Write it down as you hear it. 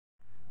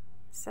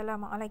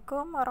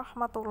Assalamualaikum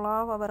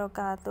warahmatullahi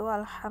wabarakatuh.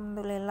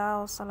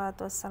 Alhamdulillah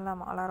wassalatu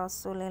wassalamu ala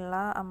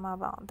rasulillah, amma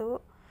ba'du.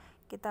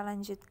 Kita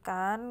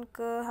lanjutkan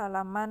ke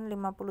halaman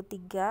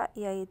 53,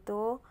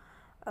 yaitu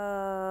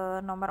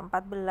nomor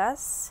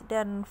 14,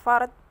 dan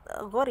fard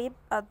gharib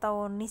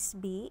atau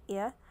nisbi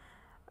ya.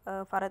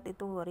 Fard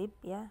itu gharib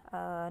ya,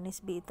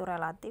 nisbi itu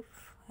relatif.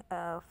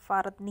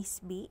 Fard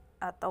nisbi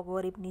atau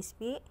gharib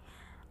nisbi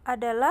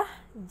adalah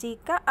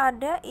jika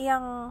ada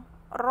yang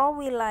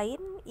rawi lain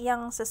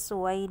yang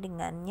sesuai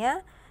dengannya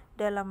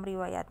dalam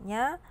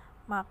riwayatnya,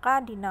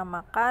 maka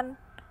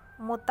dinamakan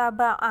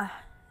mutaba'ah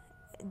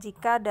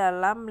jika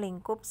dalam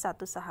lingkup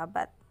satu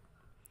sahabat.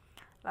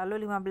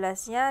 Lalu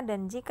 15-nya,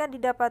 dan jika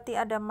didapati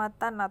ada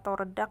matan atau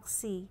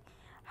redaksi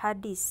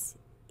hadis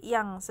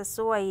yang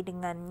sesuai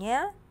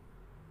dengannya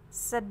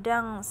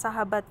sedang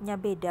sahabatnya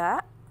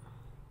beda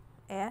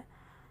ya.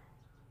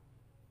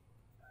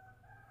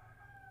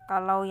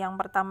 Kalau yang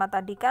pertama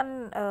tadi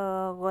kan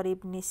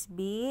gharib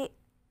nisbi,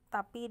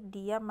 tapi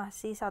dia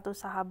masih satu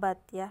sahabat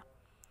ya.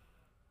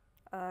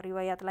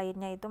 Riwayat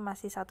lainnya itu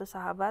masih satu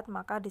sahabat,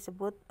 maka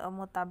disebut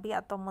mutabi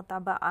atau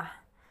mutaba'ah.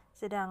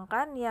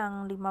 Sedangkan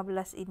yang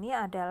 15 ini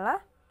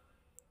adalah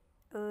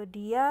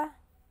dia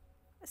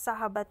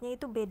sahabatnya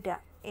itu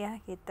beda ya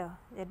gitu.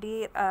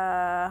 Jadi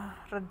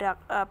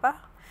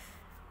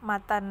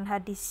matan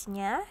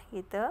hadisnya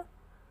gitu,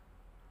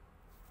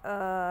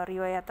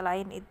 riwayat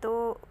lain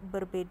itu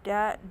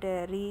berbeda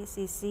dari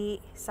sisi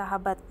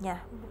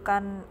sahabatnya,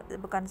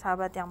 bukan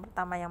sahabat yang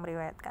pertama yang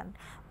meriwayatkan,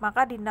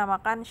 maka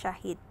dinamakan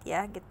syahid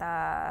ya. Kita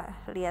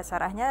lihat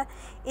syarahnya.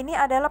 Ini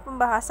adalah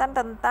pembahasan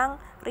tentang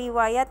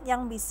riwayat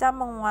yang bisa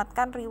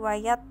menguatkan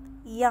riwayat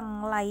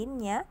yang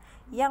lainnya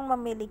yang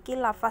memiliki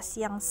lafaz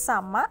yang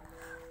sama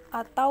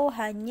atau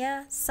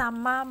hanya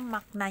sama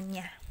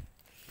maknanya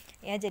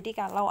ya. Jadi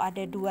kalau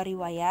ada dua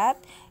riwayat,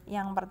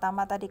 yang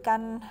pertama tadi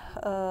kan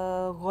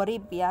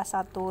gharib ya,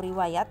 satu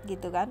riwayat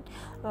gitu kan,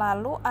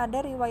 lalu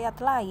ada riwayat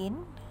lain,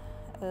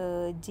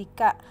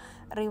 jika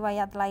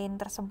riwayat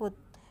lain tersebut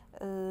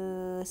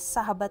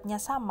sahabatnya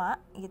sama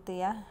gitu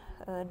ya,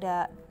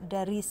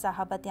 dari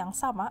sahabat yang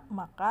sama,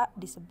 maka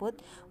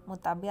disebut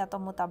mutabi atau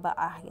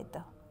mutaba'ah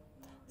gitu.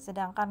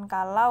 Sedangkan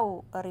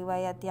kalau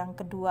riwayat yang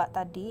kedua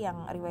tadi,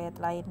 yang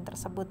riwayat lain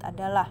tersebut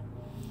adalah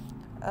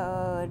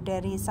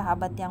dari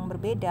sahabat yang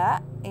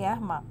berbeda ya,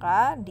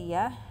 maka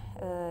dia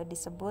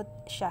disebut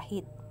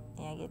syahid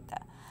ya gitu.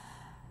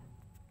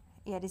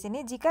 Ya, di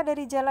sini jika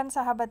dari jalan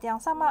sahabat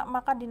yang sama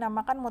maka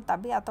dinamakan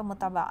mutabi atau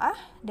mutaba'ah,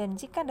 dan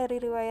jika dari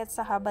riwayat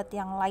sahabat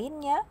yang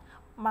lainnya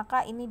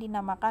maka ini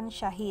dinamakan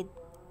syahid,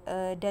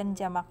 dan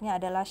jamaknya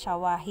adalah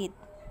syawahid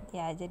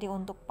ya. Jadi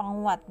untuk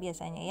penguat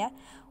biasanya ya,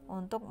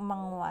 untuk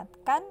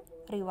menguatkan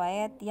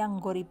riwayat yang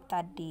gharib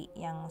tadi,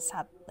 yang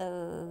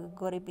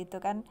gharib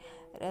itu kan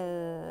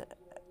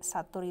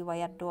satu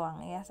riwayat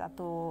doang ya,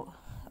 satu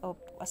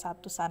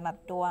sanad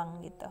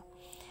doang gitu.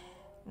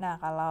 Nah,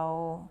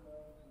 kalau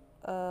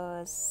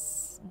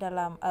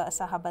dalam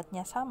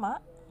sahabatnya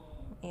sama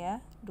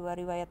ya, dua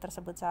riwayat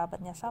tersebut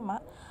sahabatnya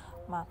sama,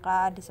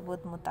 maka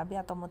disebut mutabi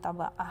atau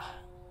mutaba'ah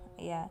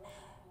ya.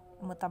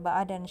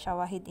 Mutaba'ah dan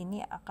syawahid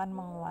ini akan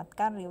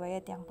menguatkan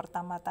riwayat yang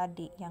pertama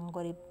tadi, yang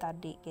gharib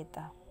tadi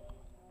gitu.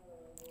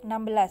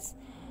 16.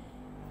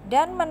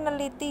 Dan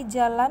meneliti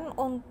jalan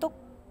untuk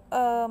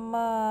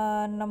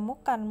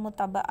menemukan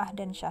mutaba'ah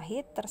dan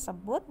syahid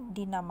tersebut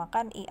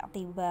dinamakan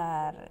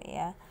i'tibar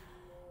ya.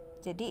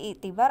 Jadi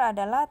i'tibar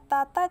adalah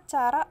tata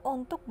cara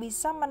untuk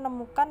bisa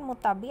menemukan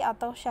mutabi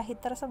atau syahid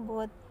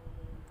tersebut.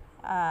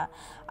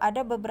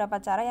 Ada beberapa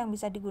cara yang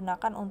bisa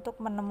digunakan untuk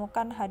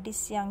menemukan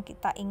hadis yang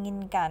kita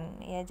inginkan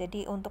ya.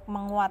 Jadi untuk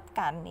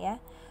menguatkan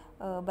ya,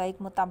 baik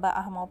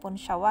mutaba'ah maupun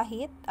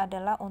syawahid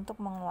adalah untuk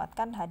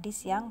menguatkan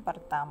hadis yang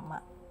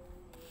pertama,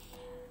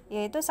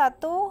 yaitu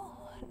satu,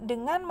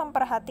 dengan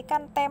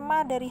memperhatikan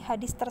tema dari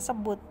hadis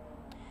tersebut,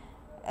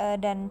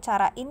 dan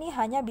cara ini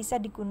hanya bisa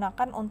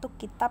digunakan untuk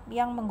kitab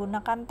yang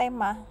menggunakan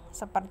tema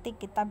seperti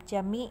kitab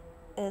Jami,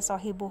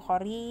 Sahih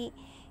Bukhari,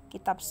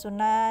 kitab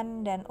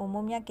Sunan, dan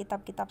umumnya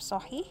kitab-kitab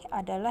sahih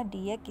adalah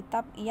dia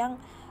kitab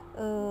yang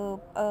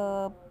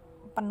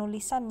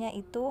penulisannya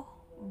itu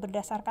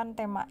berdasarkan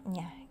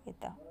temanya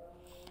gitu.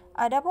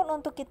 Adapun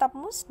untuk kitab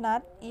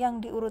musnad yang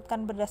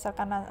diurutkan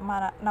berdasarkan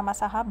nama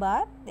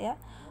sahabat ya,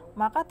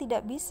 maka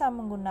tidak bisa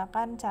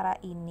menggunakan cara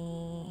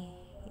ini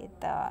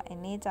gitu.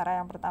 Ini cara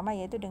yang pertama,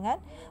 yaitu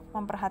dengan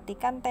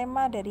memperhatikan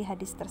tema dari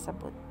hadis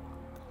tersebut.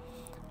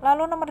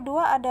 Lalu nomor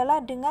 2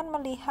 adalah dengan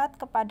melihat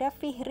kepada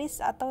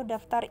fihris atau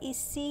daftar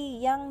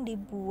isi yang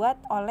dibuat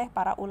oleh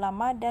para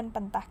ulama dan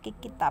pentahqiq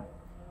kitab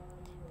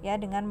ya,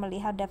 dengan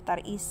melihat daftar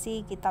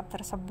isi kitab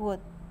tersebut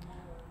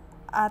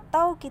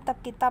atau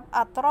kitab-kitab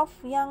atrof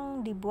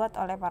yang dibuat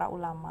oleh para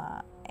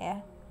ulama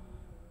ya.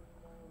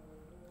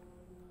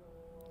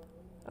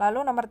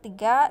 Lalu nomor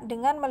 3,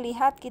 dengan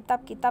melihat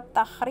kitab-kitab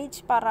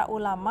takhrij para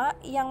ulama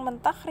yang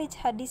mentakhrij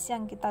hadis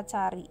yang kita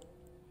cari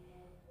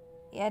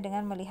ya,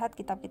 dengan melihat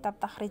kitab-kitab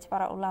takhrij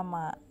para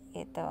ulama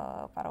itu,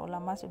 para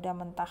ulama sudah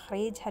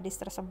mentakhrij hadis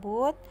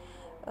tersebut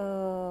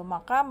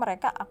maka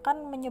mereka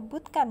akan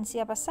menyebutkan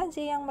siapa saja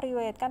yang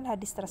meriwayatkan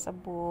hadis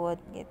tersebut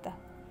gitu.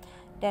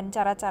 Dan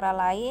cara-cara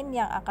lain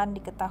yang akan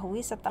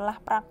diketahui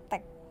setelah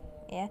praktek,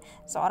 ya.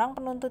 Seorang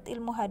penuntut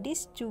ilmu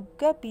hadis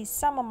juga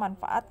bisa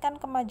memanfaatkan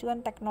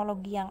kemajuan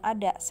teknologi yang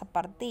ada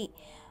seperti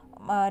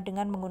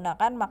dengan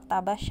menggunakan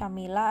maktabah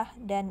syamilah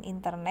dan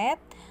internet,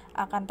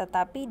 akan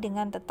tetapi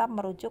dengan tetap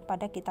merujuk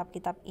pada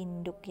kitab-kitab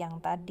induk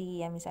yang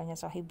tadi, ya, misalnya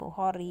Sahih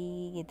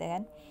Bukhari gitu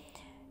kan.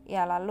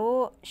 Ya,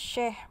 lalu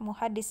Syekh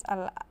Muhaddis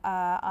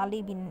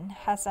Ali bin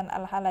Hasan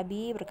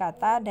Al-Halabi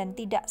berkata, dan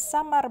tidak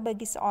samar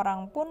bagi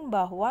seorang pun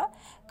bahwa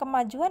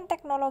kemajuan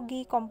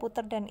teknologi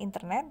komputer dan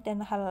internet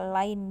dan hal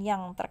lain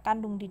yang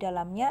terkandung di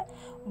dalamnya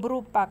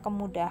berupa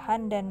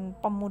kemudahan dan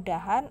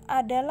pemudahan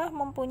adalah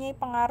mempunyai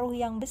pengaruh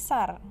yang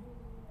besar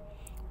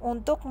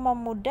untuk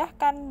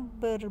memudahkan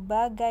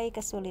berbagai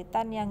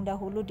kesulitan yang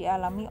dahulu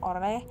dialami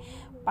oleh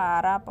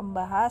para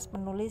pembahas,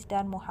 penulis,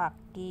 dan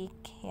muhakkik,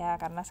 ya,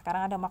 karena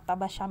sekarang ada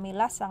maktabah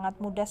syamilah, sangat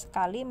mudah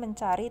sekali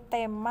mencari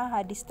tema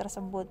hadis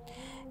tersebut.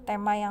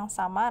 Tema yang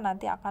sama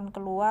nanti akan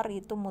keluar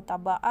itu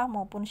mutabaah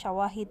maupun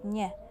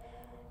syawahidnya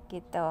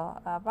gitu,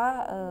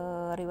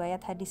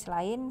 riwayat hadis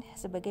lain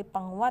sebagai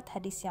penguat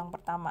hadis yang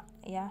pertama,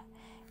 ya,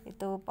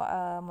 itu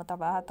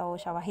mutabaah atau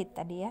syawahid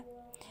tadi, ya.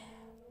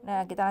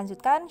 Nah, kita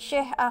lanjutkan.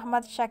 Syekh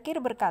Ahmad Syakir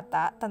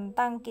berkata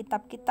tentang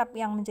kitab-kitab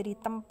yang menjadi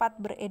tempat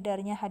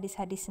beredarnya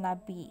hadis-hadis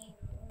Nabi,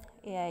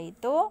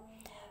 yaitu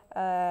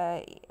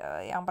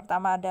yang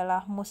pertama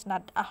adalah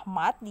Musnad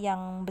Ahmad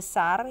yang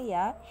besar,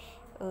 ya.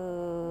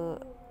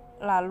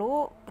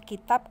 Lalu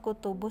kitab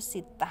Kutubus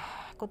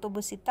Sittah.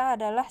 Kutubus Sittah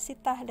adalah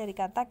sitah dari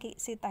kata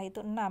sitah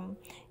itu 6,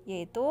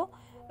 yaitu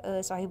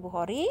Sahih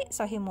Bukhari,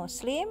 Sahih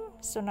Muslim,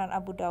 Sunan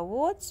Abu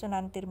Dawud,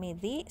 Sunan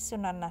Tirmidzi,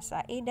 Sunan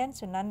Nasai, dan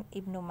Sunan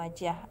Ibnu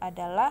Majah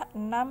adalah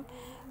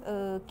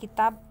 6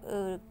 kitab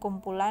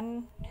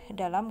kumpulan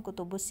dalam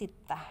Kutubus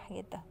Sittah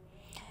gitu.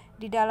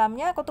 Di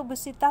dalamnya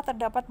Kutubus Sittah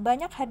terdapat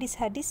banyak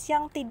hadis-hadis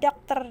yang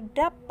tidak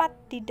terdapat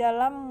di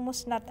dalam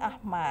Musnad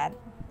Ahmad,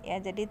 ya.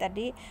 Jadi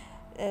tadi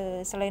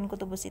selain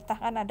Kutubus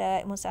Sittah kan ada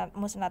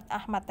Musnad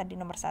Ahmad tadi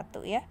nomor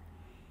 1, ya.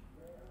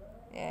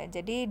 Ya,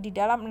 jadi di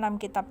dalam 6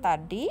 kitab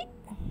tadi,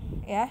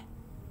 ya,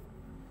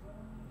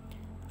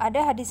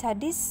 ada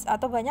hadis-hadis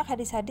atau banyak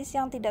hadis-hadis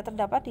yang tidak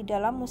terdapat di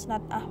dalam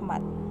Musnad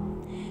Ahmad.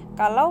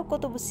 Kalau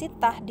Kutubus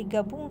Sittah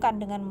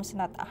digabungkan dengan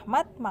Musnad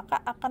Ahmad,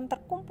 maka akan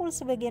terkumpul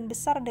sebagian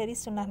besar dari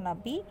sunnah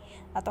Nabi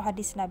atau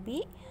hadis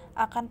Nabi,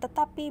 akan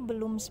tetapi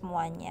belum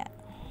semuanya.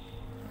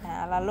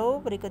 Nah,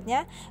 lalu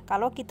berikutnya,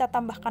 kalau kita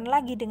tambahkan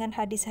lagi dengan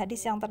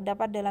hadis-hadis yang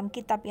terdapat dalam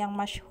kitab yang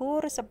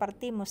masyhur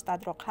seperti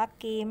Mustadrak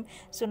Hakim,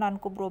 Sunan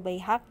Kubro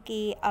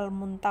Baihaqi,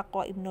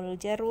 Al-Muntaqa Ibnul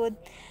Jarud,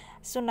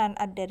 Sunan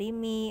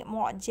Ad-Darimi,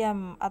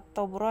 Mu'jam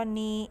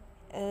At-Tabrani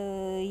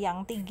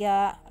yang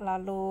 3,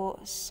 lalu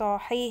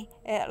Sahih,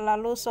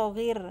 lalu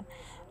Shaghir,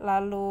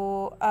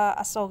 lalu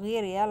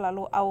As-Shaghir, ya,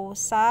 lalu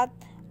Awsat,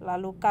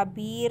 lalu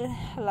Kabir,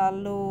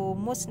 lalu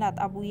Musnad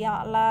Abu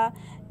Ya'la,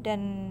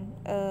 dan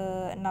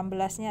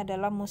 16-nya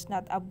adalah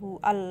Musnad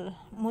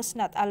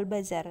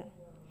Al-Bazar.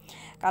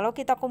 Kalau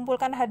kita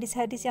kumpulkan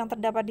hadis-hadis yang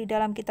terdapat di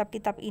dalam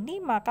kitab-kitab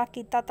ini, maka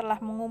kita telah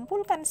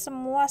mengumpulkan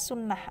semua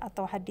sunnah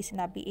atau hadis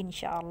Nabi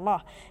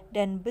insyaallah,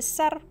 dan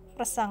besar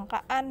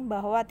persangkaan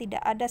bahwa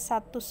tidak ada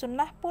satu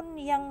sunnah pun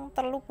yang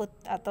terluput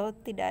atau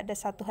tidak ada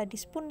satu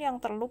hadis pun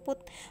yang terluput,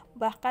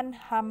 bahkan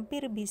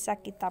hampir bisa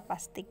kita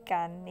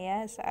pastikan,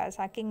 ya,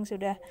 saking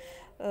sudah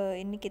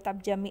ini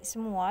kitab jami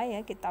semua,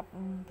 ya, kitab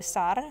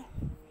besar,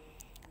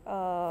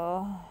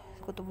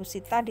 Kutubus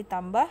Sittah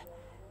ditambah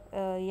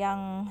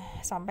yang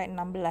sampai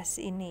 16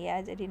 ini, ya.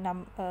 Jadi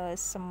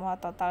semua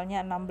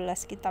totalnya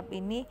 16 kitab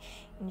ini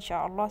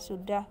insyaallah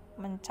sudah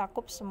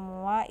mencakup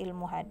semua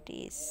ilmu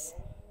hadis.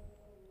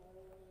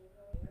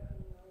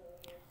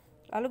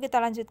 Lalu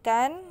kita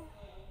lanjutkan.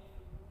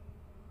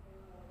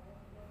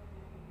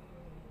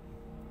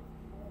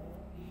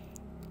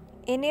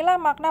 Inilah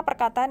makna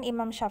perkataan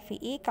Imam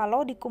Syafi'i,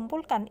 kalau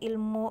dikumpulkan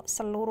ilmu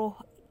seluruh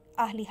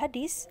ahli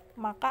hadis,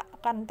 maka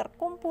akan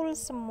terkumpul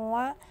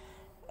semua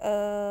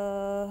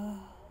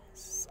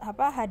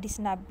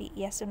hadis Nabi,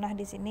 ya. Sunnah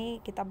di sini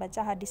kita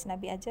baca hadis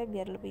Nabi aja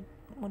biar lebih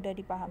mudah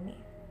dipahami.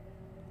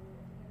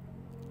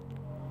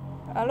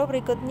 Lalu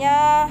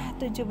berikutnya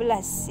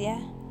 17, ya.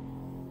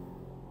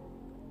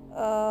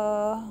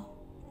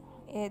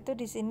 Yaitu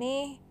di sini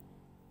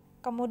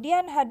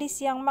kemudian hadis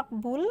yang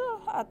makbul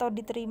atau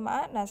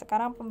diterima. Nah,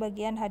 sekarang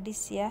pembagian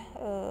hadis, ya,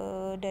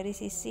 dari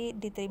sisi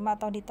diterima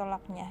atau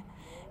ditolaknya.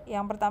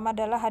 Yang pertama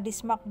adalah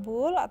hadis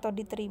makbul atau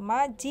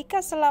diterima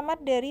jika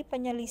selamat dari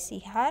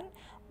penyelisihan,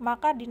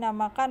 maka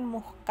dinamakan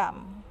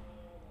muhkam,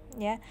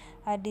 ya.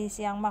 Hadis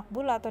yang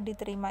makbul atau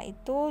diterima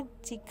itu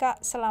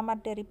jika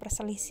selamat dari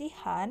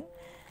perselisihan,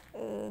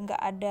 enggak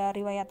ada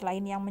riwayat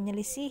lain yang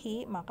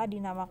menyelisihi, maka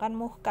dinamakan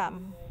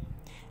muhkam.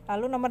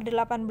 Lalu nomor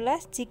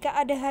 18, jika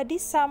ada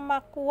hadis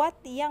sama kuat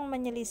yang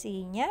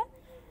menyelisihinya,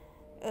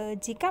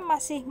 jika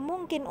masih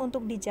mungkin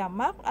untuk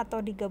dijamak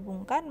atau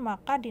digabungkan,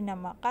 maka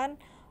dinamakan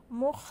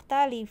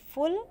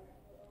mukhtaliful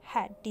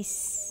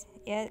hadis,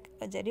 ya.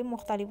 Jadi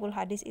mukhtaliful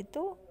hadis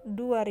itu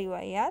dua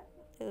riwayat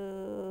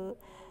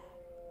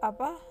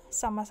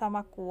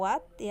sama-sama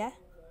kuat ya,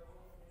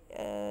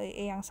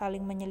 yang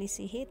saling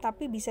menyelisihi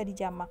tapi bisa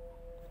dijamak.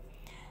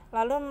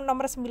 Lalu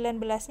nomor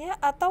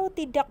 19-nya, atau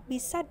tidak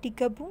bisa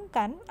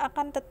digabungkan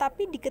akan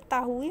tetapi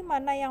diketahui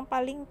mana yang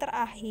paling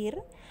terakhir,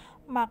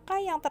 maka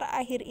yang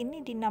terakhir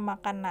ini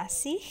dinamakan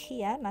nasih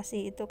ya.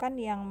 Nasih itu kan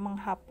yang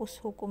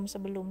menghapus hukum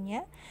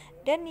sebelumnya,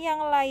 dan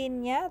yang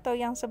lainnya atau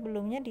yang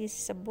sebelumnya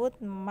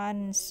disebut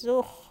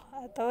mansuh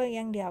atau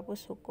yang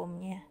dihapus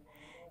hukumnya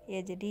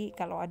ya. Jadi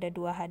kalau ada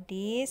dua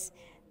hadis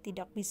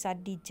tidak bisa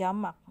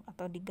dijamak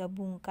atau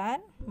digabungkan,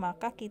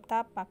 maka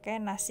kita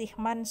pakai nasih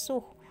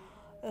mansuh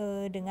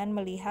dengan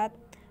melihat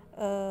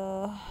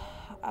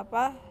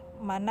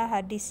mana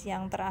hadis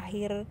yang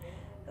terakhir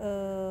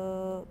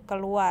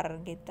keluar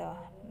gitu.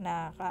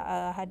 Nah,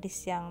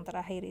 hadis yang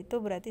terakhir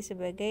itu berarti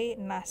sebagai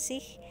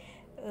nasih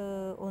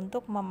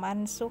untuk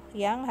memansuh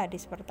yang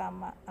hadis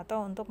pertama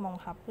atau untuk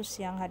menghapus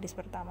yang hadis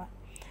pertama.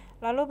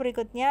 Lalu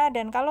berikutnya,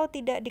 dan kalau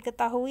tidak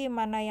diketahui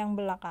mana yang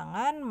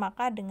belakangan,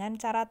 maka dengan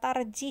cara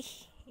tarjih,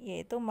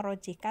 yaitu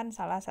merojihkan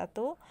salah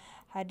satu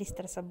hadis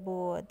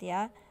tersebut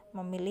ya,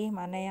 memilih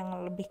mana yang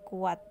lebih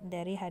kuat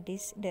dari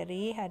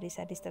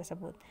hadis-hadis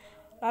tersebut.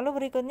 Lalu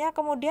berikutnya,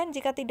 kemudian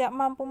jika tidak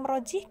mampu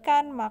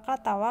merojihkan,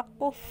 maka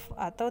tawakuf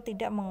atau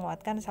tidak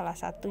menguatkan salah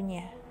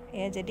satunya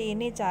ya. Jadi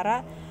ini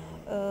cara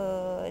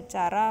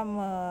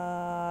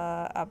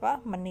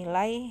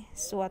menilai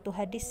suatu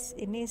hadis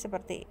ini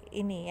seperti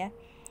ini ya.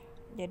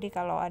 Jadi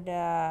kalau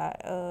ada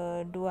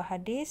dua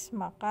hadis,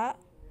 maka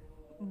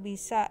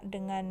bisa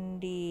dengan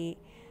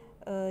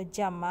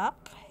dijamak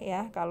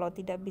ya. Kalau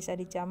tidak bisa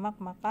dijamak,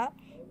 maka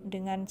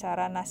dengan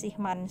cara nasih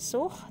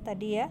mansuh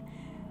tadi ya.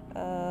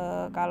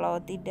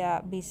 Kalau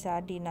tidak bisa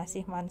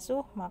dinasih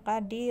mansuh, maka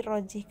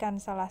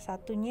dirojihkan salah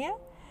satunya.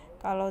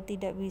 Kalau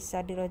tidak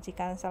bisa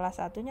dirojihkan salah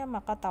satunya,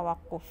 maka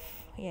tawakuf,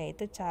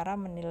 yaitu cara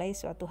menilai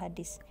suatu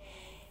hadis.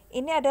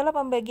 Ini adalah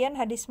pembagian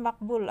hadis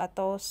makbul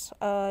atau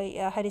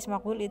ya, hadis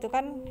makbul itu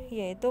kan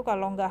yaitu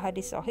kalau enggak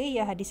hadis sahih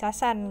ya hadis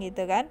hasan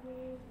gitu kan.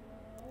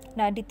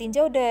 Nah,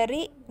 ditinjau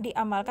dari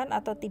diamalkan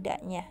atau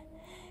tidaknya.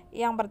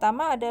 Yang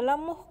pertama adalah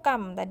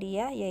muhkam tadi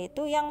ya,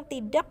 yaitu yang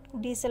tidak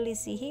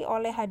diselisihi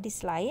oleh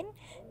hadis lain,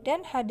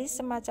 dan hadis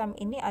semacam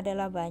ini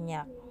adalah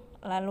banyak.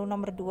 Lalu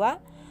nomor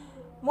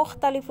 2,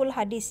 mukhtaliful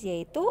hadis,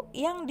 yaitu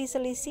yang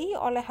diselisihi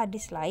oleh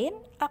hadis lain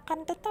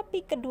akan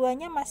tetapi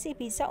keduanya masih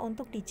bisa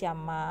untuk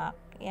dijamak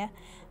ya.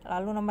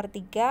 Lalu nomor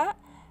 3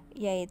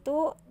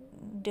 yaitu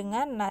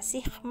dengan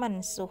nasih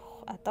mansuh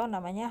atau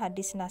namanya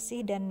hadis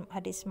nasih dan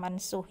hadis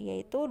mansuh,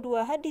 yaitu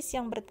dua hadis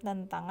yang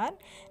bertentangan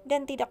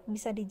dan tidak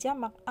bisa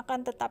dijamak,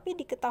 akan tetapi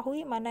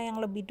diketahui mana yang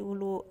lebih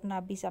dulu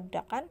Nabi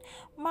sabdakan,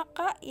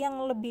 maka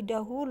yang lebih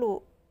dahulu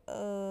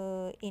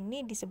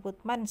ini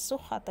disebut mansuh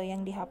atau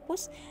yang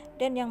dihapus,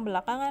 dan yang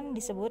belakangan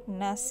disebut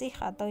nasih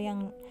atau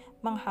yang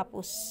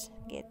menghapus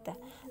gitu.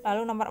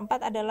 Lalu nomor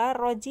 4 adalah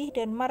rojih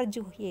dan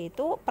marjuh,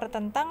 yaitu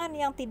pertentangan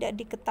yang tidak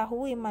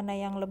diketahui mana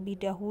yang lebih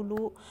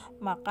dahulu,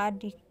 maka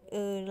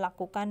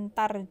dilakukan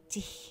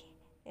tarjih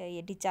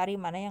ya, dicari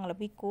mana yang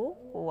lebih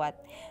kuat.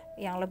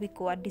 Yang lebih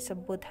kuat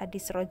disebut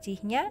hadis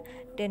rojihnya,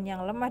 dan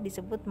yang lemah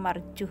disebut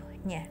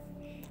marjuhnya.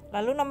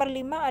 Lalu nomor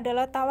 5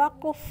 adalah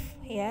tawakuf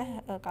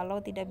ya.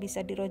 Kalau tidak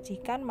bisa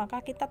dirojihkan,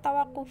 maka kita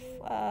tawakuf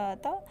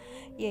atau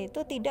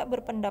yaitu tidak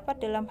berpendapat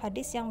dalam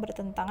hadis yang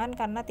bertentangan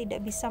karena tidak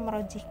bisa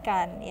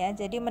merojihkan ya.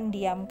 Jadi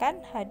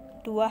mendiamkan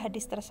dua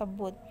hadis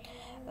tersebut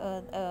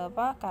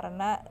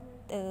karena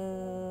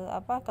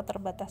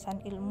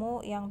keterbatasan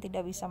ilmu yang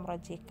tidak bisa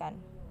merojihkan.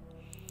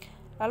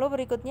 Lalu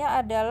berikutnya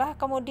adalah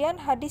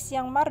kemudian hadis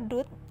yang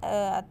mardud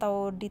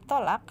atau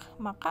ditolak,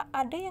 maka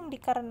ada yang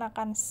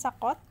dikarenakan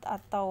sakot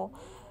atau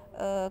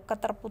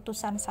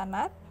keterputusan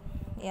sanad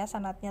ya,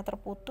 sanadnya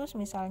terputus,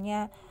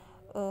 misalnya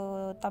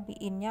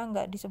tabiinnya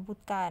enggak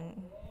disebutkan,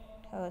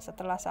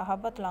 setelah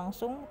sahabat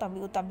langsung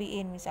tabi'ut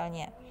tabi'in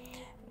misalnya.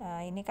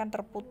 Nah, ini kan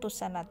terputus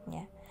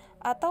sanadnya.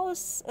 Atau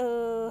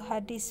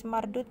hadis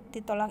mardud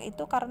ditolak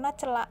itu karena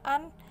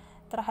celaan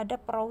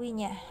terhadap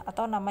perawinya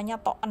atau namanya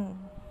to'an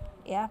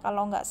ya.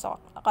 Kalau enggak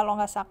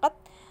sakit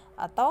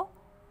atau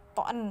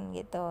to'an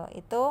gitu,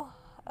 itu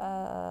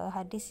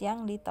hadis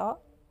yang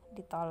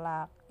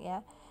ditolak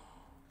ya.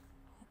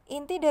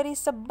 Inti dari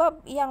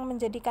sebab yang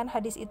menjadikan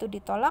hadis itu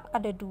ditolak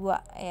ada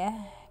dua ya.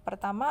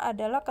 Pertama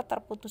adalah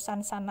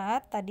keterputusan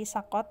sanad tadi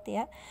sakot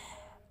ya.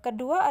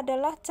 Kedua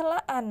adalah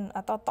celaan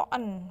atau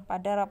to'an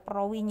pada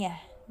perawinya,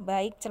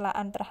 baik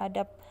celaan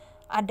terhadap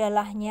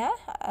adalahnya,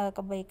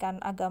 kebaikan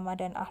agama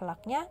dan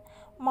akhlaknya,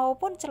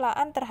 maupun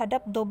celaan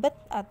terhadap dobet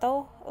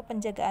atau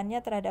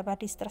penjagaannya terhadap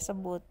hadis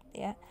tersebut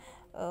ya.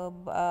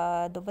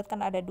 Dobet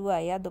kan ada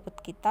dua ya,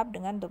 dobet kitab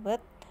dengan dobet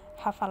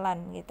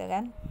hafalan gitu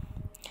kan.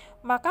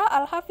 Maka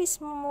Al-Hafiz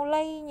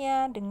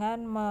memulainya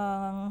dengan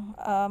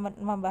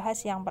membahas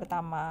yang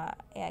pertama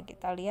ya.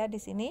 Kita lihat di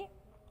sini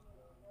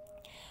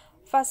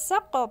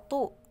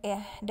fasaqatu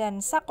ya, dan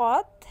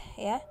sakot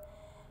ya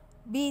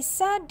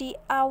bisa di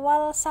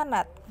awal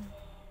sanad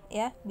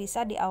ya,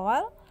 bisa di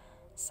awal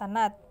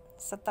sanad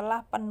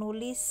setelah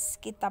penulis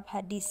kitab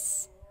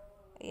hadis,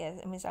 ya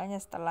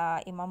misalnya setelah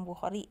Imam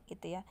Bukhari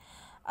gitu ya,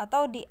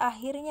 atau di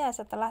akhirnya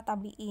setelah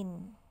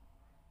tabi'in,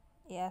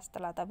 ya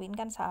setelah tabi'in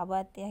kan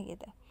sahabat ya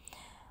gitu,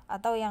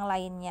 atau yang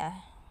lainnya,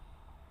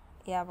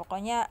 ya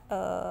pokoknya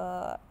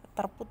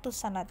terputus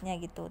sanadnya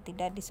gitu,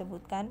 tidak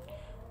disebutkan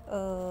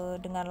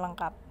dengan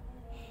lengkap.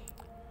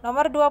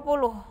 Nomor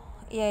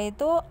 20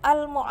 yaitu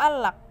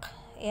al-mu'allaq,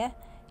 ya.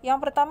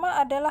 Yang pertama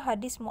adalah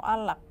hadis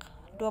mu'allaq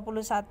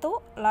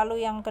 21,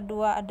 lalu yang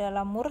kedua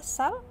adalah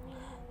mursal,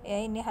 ya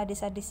ini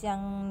hadis-hadis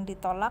yang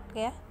ditolak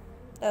ya.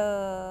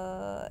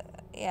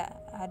 Ya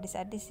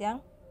hadis-hadis yang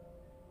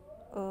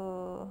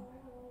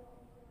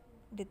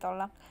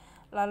ditolak.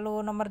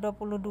 Lalu nomor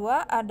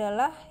 22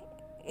 adalah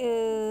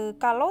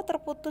kalau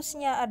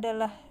terputusnya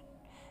adalah,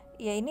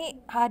 ya ini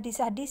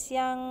hadis-hadis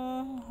yang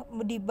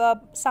di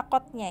bab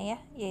sakotnya ya,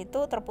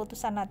 yaitu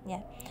terputus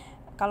sanadnya.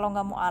 Kalau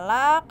nggak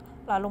mu'alaq,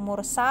 lalu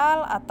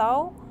mursal,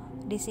 atau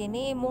di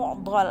sini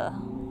mu'dhal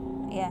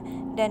ya.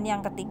 Dan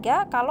yang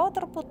ketiga, kalau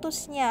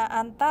terputusnya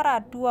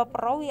antara dua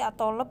perawi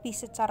atau lebih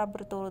secara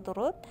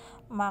berturut-turut,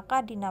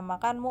 maka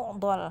dinamakan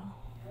mu'dhal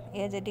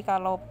ya. Jadi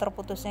kalau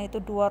terputusnya itu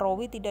dua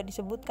rawi tidak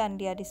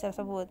disebutkan di hadis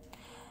tersebut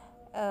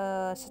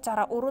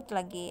secara urut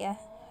lagi ya,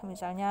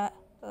 misalnya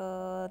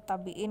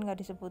tabi'in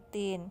nggak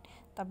disebutin,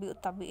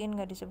 tabi'ut tabi'in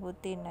nggak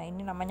disebutin, nah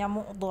ini namanya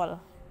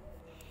mu'dhal.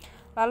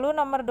 Lalu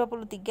nomor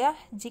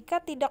 23,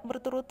 jika tidak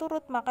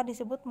berturut-turut maka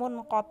disebut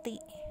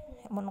munqati.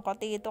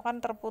 Munqati itu kan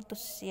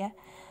terputus ya,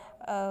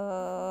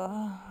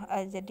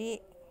 jadi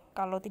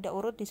kalau tidak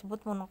urut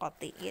disebut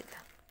munqati gitu.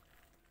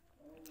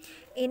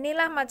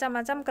 Inilah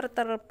macam-macam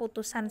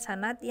keterputusan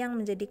sanad yang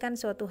menjadikan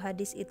suatu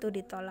hadis itu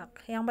ditolak.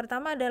 Yang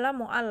pertama adalah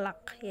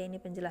mu'allaq, ya ini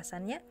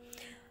penjelasannya,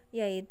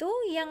 yaitu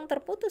yang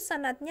terputus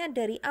sanadnya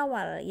dari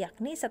awal,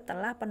 yakni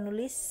setelah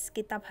penulis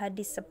kitab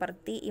hadis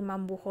seperti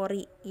Imam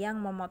Bukhari yang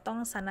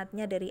memotong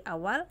sanadnya dari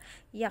awal,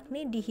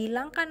 yakni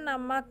dihilangkan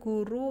nama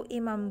guru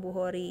Imam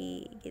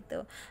Bukhari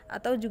gitu,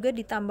 atau juga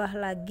ditambah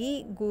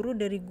lagi guru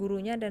dari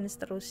gurunya dan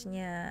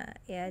seterusnya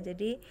ya.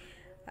 Jadi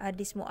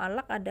hadis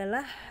mu'allaq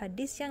adalah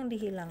hadis yang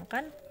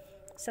dihilangkan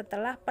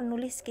setelah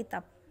penulis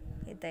kitab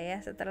gitu ya,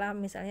 setelah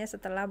misalnya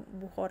setelah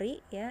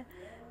Bukhari ya,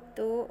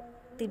 itu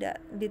tidak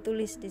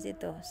ditulis di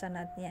situ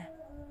sanadnya.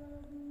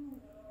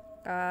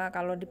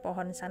 Kalau di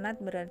pohon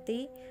sanad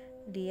berarti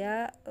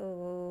dia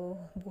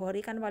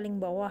Bukhari kan paling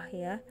bawah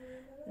ya.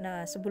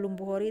 Nah sebelum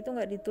Bukhari itu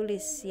nggak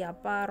ditulis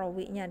siapa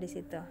rawinya di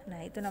situ.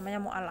 Nah itu namanya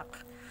mu'allaq.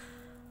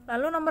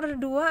 Lalu nomor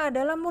 2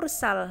 adalah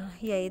mursal,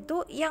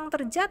 yaitu yang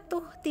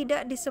terjatuh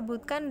tidak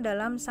disebutkan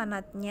dalam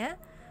sanadnya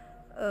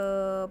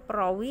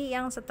perawi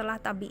yang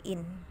setelah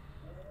tabi'in.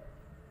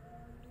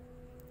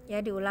 Ya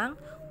diulang,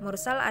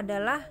 mursal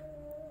adalah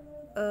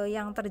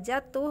yang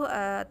terjatuh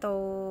atau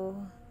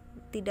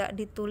tidak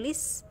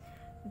ditulis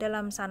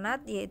dalam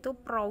sanad, yaitu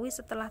perawi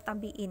setelah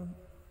tabi'in.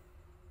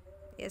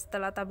 Ya,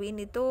 setelah tabi'in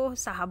itu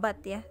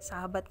sahabat ya,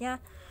 sahabatnya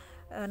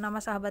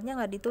nama sahabatnya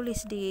nggak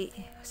ditulis di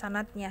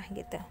sanadnya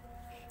gitu.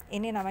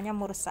 Ini namanya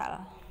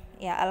mursal.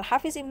 Ya,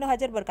 Al-Hafiz Ibnu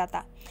Hajar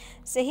berkata,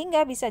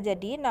 sehingga bisa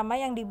jadi nama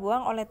yang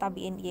dibuang oleh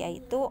tabi'in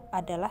yaitu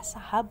adalah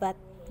sahabat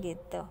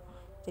gitu.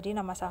 Jadi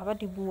nama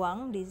sahabat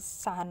dibuang di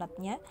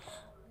sanadnya.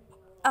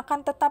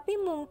 Akan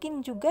tetapi mungkin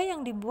juga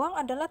yang dibuang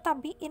adalah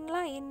tabi'in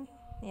lain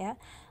ya.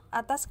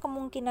 Atas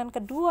kemungkinan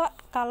kedua,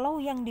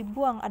 kalau yang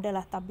dibuang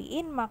adalah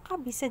tabi'in,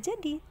 maka bisa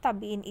jadi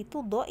tabi'in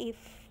itu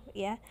dhaif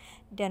ya,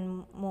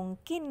 dan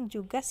mungkin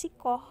juga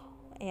sikoh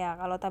ya.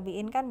 Kalau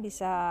tabi'in kan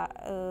bisa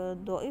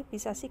dhaif,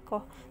 bisa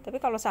sikoh,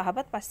 tapi kalau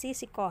sahabat pasti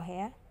sikoh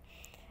ya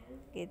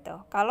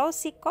gitu. Kalau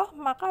sikoh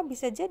maka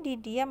bisa jadi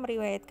dia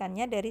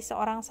meriwayatkannya dari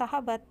seorang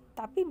sahabat,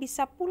 tapi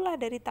bisa pula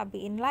dari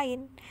tabi'in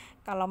lain.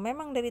 Kalau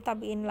memang dari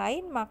tabi'in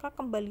lain, maka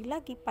kembali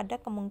lagi pada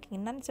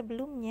kemungkinan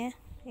sebelumnya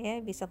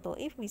ya, bisa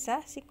dhaif,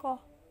 bisa sikoh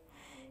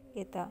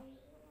gitu.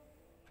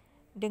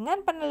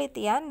 Dengan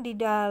penelitian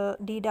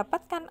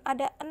didapatkan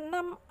ada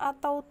 6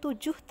 atau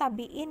 7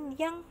 tabi'in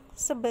yang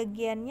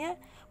sebagiannya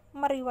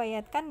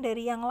meriwayatkan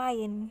dari yang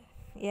lain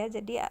ya.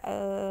 Jadi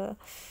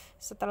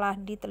setelah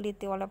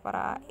diteliti oleh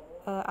para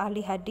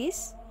ahli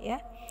hadis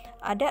ya,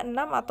 ada 6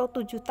 atau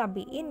 7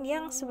 tabi'in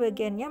yang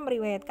sebagiannya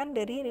meriwayatkan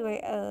dari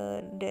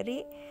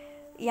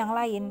yang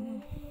lain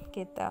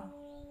gitu,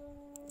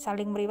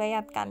 saling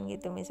meriwayatkan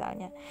gitu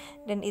misalnya,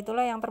 dan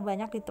itulah yang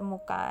terbanyak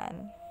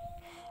ditemukan.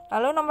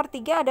 Lalu nomor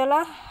 3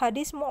 adalah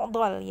hadis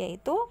mu'dhal,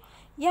 yaitu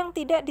yang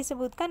tidak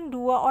disebutkan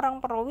dua orang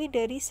perawi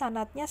dari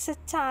sanadnya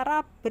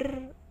secara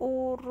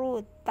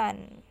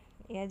berurutan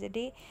ya.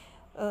 Jadi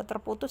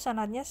terputus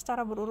sanadnya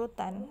secara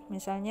berurutan.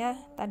 Misalnya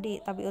tadi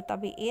tabi'ut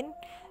tabi'in,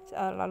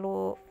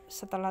 lalu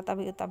setelah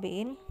tabi'ut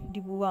tabi'in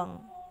dibuang.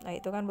 Nah,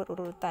 itu kan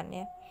berurutan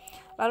ya.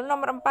 Lalu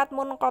nomor 4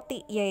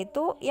 munqati,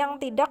 yaitu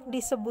yang tidak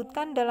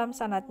disebutkan dalam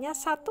sanadnya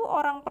satu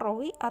orang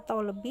perawi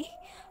atau lebih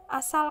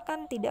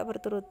asalkan tidak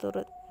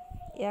berturut-turut.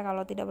 Ya,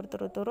 kalau tidak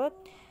berturut-turut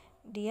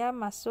dia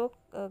masuk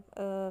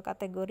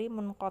kategori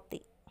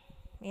munqati.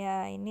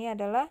 Ya, ini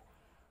adalah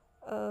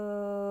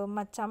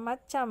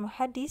macam-macam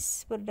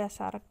hadis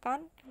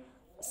berdasarkan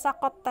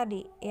sakot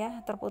tadi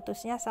ya,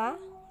 terputusnya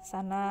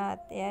sanad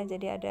ya.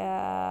 Jadi ada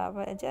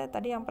apa aja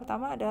tadi? Yang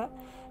pertama ada,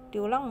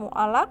 diulang,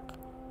 mu'alaq,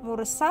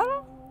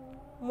 mursal,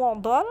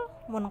 mu'dhal,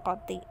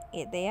 munqati,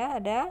 gitu ya,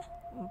 ada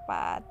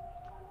 4.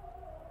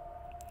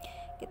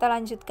 Kita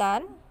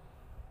lanjutkan.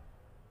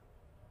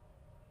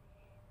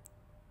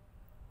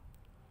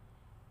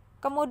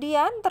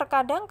 Kemudian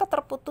terkadang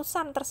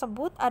keterputusan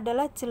tersebut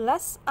adalah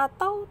jelas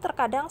atau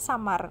terkadang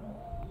samar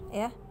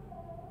ya.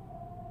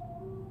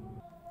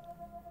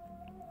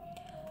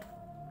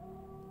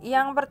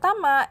 Yang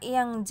pertama,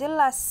 yang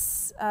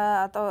jelas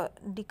atau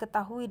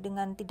diketahui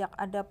dengan tidak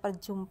ada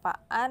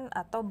perjumpaan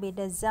atau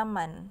beda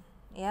zaman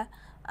ya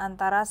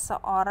antara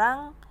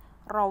seorang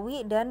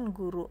rawi dan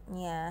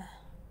gurunya.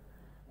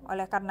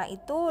 Oleh karena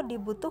itu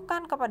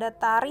dibutuhkan kepada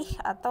tarikh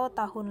atau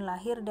tahun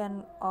lahir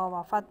dan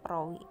wafat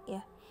perawi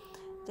ya.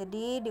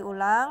 Jadi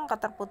diulang,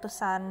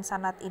 keterputusan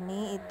sanad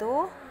ini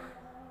itu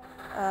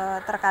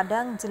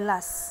terkadang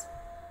jelas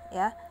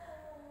ya.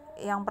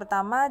 Yang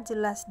pertama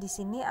jelas di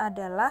sini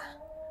adalah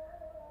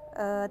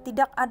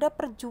tidak ada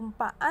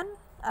perjumpaan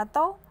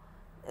atau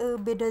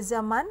beda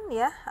zaman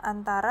ya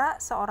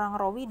antara seorang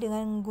rawi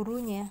dengan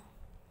gurunya.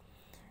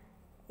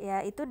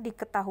 Ya, itu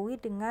diketahui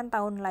dengan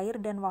tahun lahir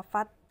dan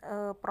wafat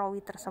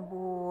perawi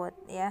tersebut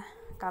ya.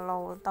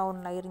 Kalau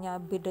tahun lahirnya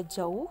beda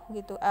jauh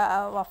gitu,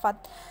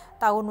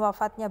 tahun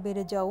wafatnya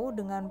beda jauh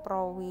dengan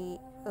perawi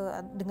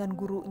dengan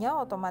gurunya,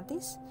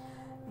 otomatis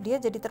dia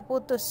jadi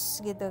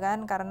terputus gitu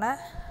kan, karena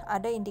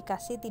ada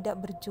indikasi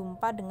tidak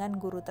berjumpa dengan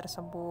guru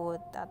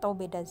tersebut atau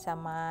beda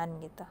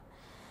zaman gitu.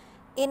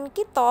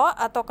 Inqita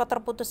atau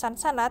keterputusan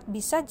sanad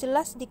bisa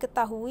jelas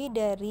diketahui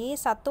dari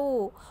 1,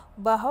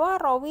 bahwa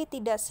rawi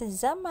tidak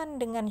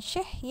sezaman dengan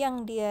syekh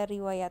yang dia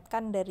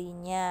riwayatkan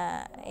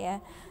darinya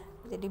ya.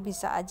 Jadi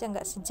bisa aja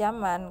nggak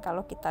sejaman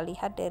kalau kita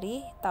lihat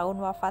dari tahun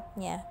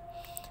wafatnya.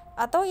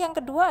 Atau yang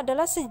kedua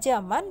adalah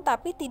sejaman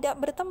tapi tidak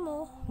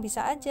bertemu.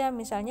 Bisa aja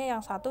misalnya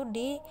yang satu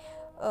di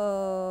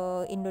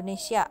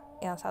Indonesia,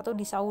 yang satu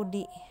di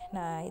Saudi.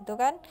 Nah itu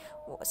kan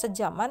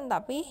sejaman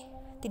tapi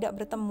tidak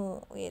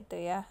bertemu gitu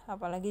ya.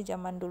 Apalagi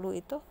zaman dulu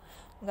itu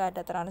nggak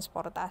ada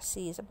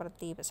transportasi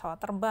seperti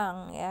pesawat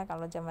terbang ya.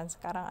 Kalau zaman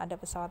sekarang ada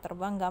pesawat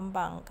terbang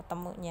gampang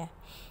ketemunya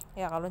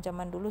ya, kalau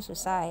zaman dulu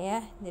susah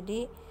ya.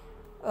 Jadi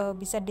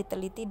bisa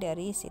diteliti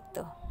dari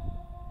situ.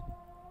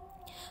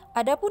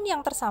 Adapun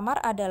yang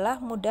tersamar adalah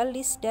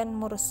mudallis dan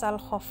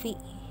mursal khafi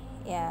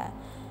ya.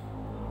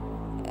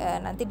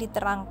 Nanti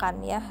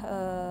diterangkan ya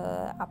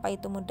apa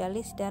itu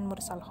mudallis dan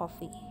mursal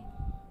khafi.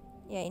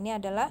 Ya, ini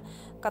adalah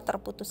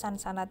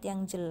keterputusan sanad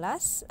yang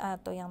jelas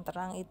atau yang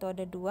terang, itu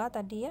ada 2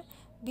 tadi ya.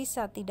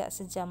 Bisa tidak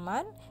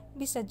sejaman,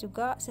 bisa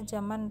juga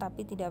sejaman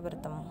tapi tidak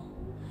bertemu.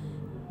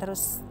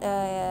 Terus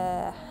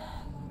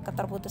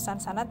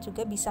keterputusan sanad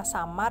juga bisa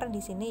samar di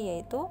sini,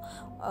 yaitu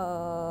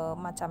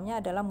macamnya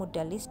adalah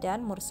mudallis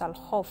dan mursal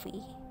khafi.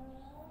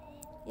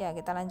 Ya,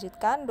 kita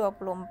lanjutkan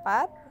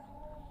 24.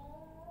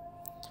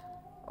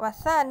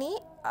 Wasani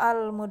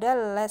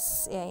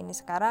al-mudallas ya, ini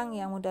sekarang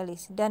yang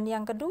mudallis. Dan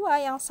yang kedua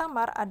yang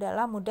samar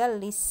adalah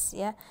mudallis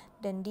ya,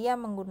 dan dia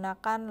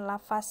menggunakan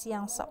lafaz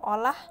yang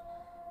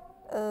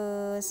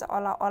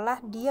seolah-olah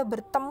dia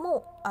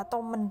bertemu atau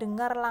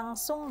mendengar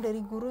langsung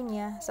dari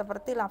gurunya,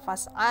 seperti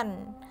lafaz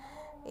an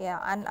ya,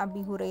 an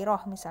Abi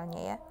Hurairah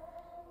misalnya ya,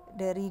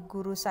 dari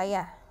guru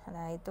saya.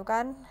 Nah itu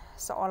kan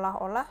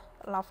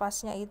seolah-olah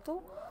lafaznya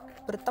itu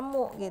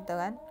bertemu gitu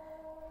kan.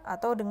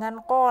 Atau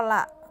dengan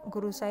qala,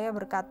 guru saya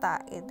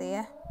berkata gitu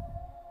ya.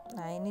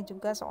 Nah ini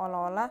juga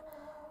seolah-olah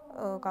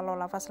kalau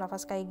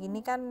lafaz-lafaz kayak gini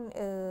kan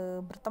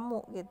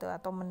bertemu gitu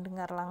atau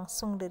mendengar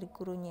langsung dari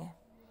gurunya.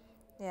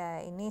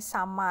 Ya, ini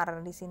samar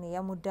di sini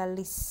ya,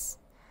 mudallis.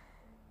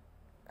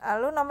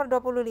 Lalu nomor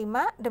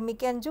 25,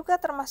 demikian juga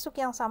termasuk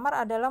yang samar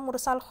adalah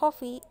mursal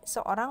khafi,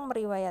 seorang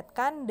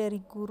meriwayatkan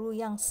dari guru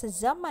yang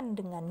sezaman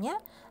dengannya,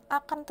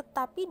 akan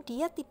tetapi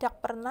dia tidak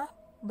pernah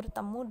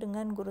bertemu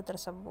dengan guru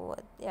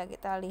tersebut. Ya,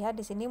 kita lihat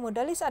di sini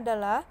mudallis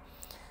adalah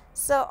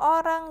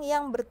seorang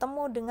yang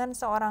bertemu dengan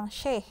seorang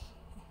syekh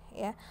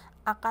ya,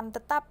 akan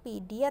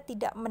tetapi dia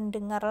tidak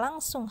mendengar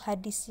langsung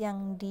hadis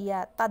yang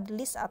dia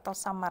tadlis atau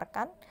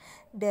samarkan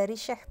dari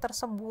syekh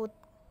tersebut,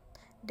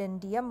 dan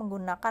dia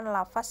menggunakan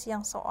lafaz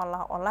yang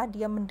seolah-olah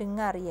dia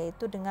mendengar,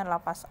 yaitu dengan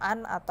lafaz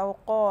an atau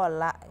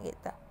qala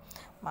gitu.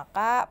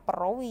 Maka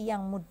perawi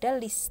yang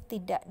mudallis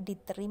tidak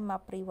diterima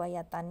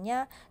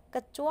periwayatannya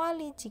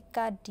kecuali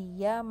jika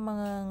dia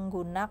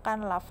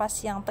menggunakan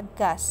lafaz yang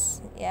tegas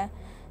ya.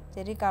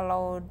 Jadi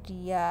kalau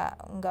dia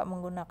enggak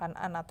menggunakan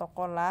an atau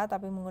qala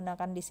tapi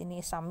menggunakan di sini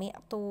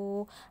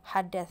sami'tu,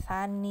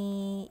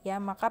 hadatsani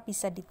ya, maka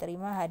bisa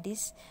diterima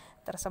hadis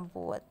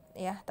tersebut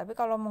ya. Tapi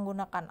kalau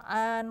menggunakan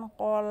an,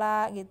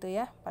 qala gitu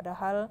ya,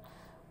 padahal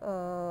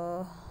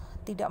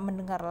tidak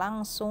mendengar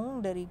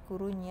langsung dari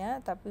gurunya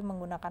tapi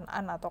menggunakan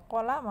an atau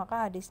qala,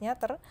 maka hadisnya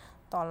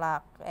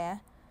tertolak ya.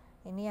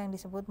 Ini yang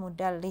disebut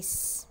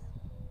mudallis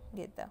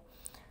gitu.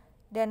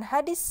 Dan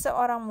hadis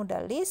seorang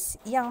mudallis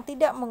yang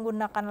tidak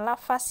menggunakan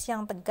lafaz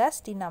yang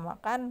tegas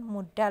dinamakan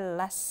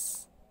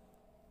mudallas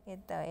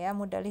gitu ya.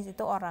 Mudallis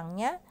itu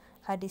orangnya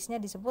hadisnya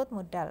disebut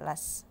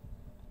mudallas.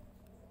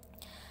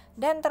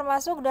 Dan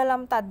termasuk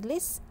dalam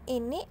tadlis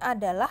ini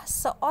adalah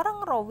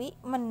seorang rawi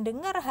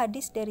mendengar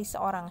hadis dari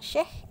seorang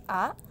syekh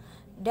A,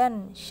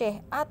 dan syekh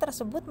A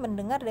tersebut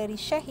mendengar dari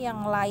syekh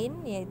yang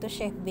lain yaitu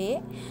syekh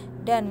B,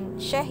 dan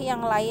syekh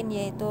yang lain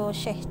yaitu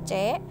syekh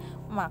C.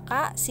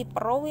 Maka si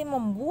perawi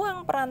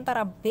membuang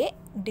perantara B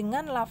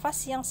dengan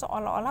lafaz yang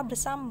seolah-olah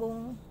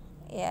bersambung.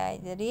 Ya,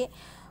 jadi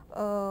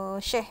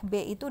syekh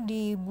B itu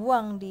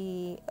dibuang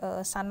di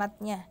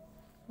sanadnya,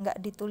 nggak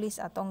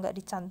ditulis atau nggak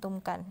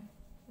dicantumkan.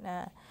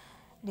 Nah,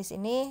 di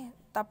sini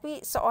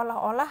tapi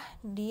seolah-olah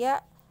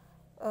dia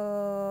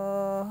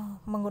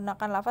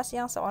menggunakan lafaz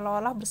yang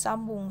seolah-olah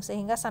bersambung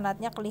sehingga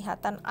sanadnya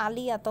kelihatan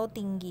ali atau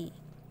tinggi.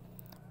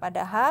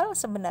 Padahal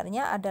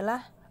sebenarnya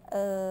adalah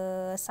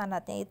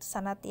sanadnya itu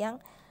sanad yang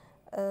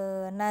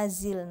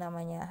nazil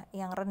namanya,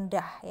 yang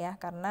rendah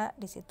ya, karena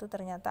di situ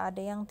ternyata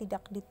ada yang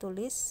tidak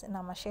ditulis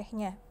nama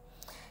syekhnya.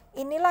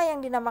 Inilah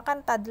yang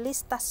dinamakan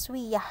tadlis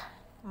taswiyah.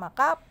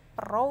 Maka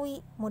perawi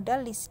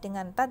mudallis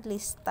dengan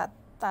tadlis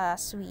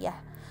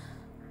taswiyah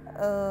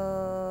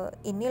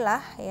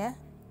inilah ya,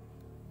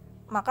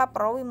 maka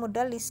perawi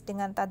mudallis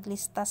dengan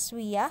tadlis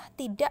taswiyah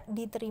tidak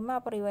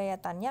diterima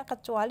periwayatannya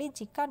kecuali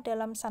jika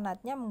dalam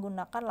sanadnya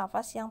menggunakan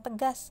lafaz yang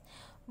tegas,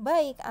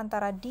 baik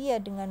antara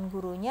dia dengan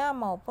gurunya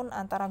maupun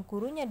antara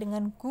gurunya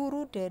dengan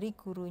guru dari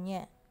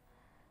gurunya.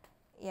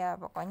 Ya,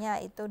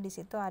 pokoknya itu di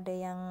situ ada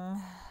yang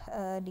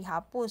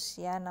dihapus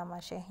ya nama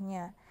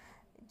syekhnya.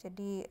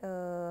 Jadi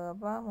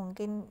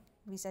mungkin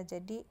bisa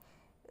jadi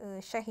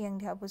syekh yang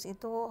dihapus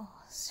itu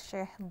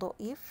syekh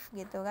doif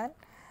gitu kan,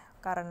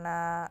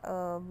 karena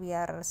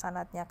biar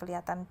sanadnya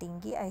kelihatan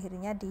tinggi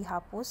akhirnya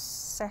dihapus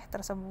syekh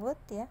tersebut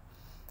ya,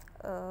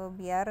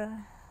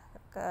 biar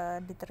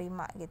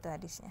diterima gitu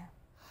hadisnya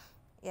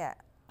ya.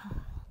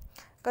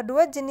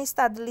 Kedua jenis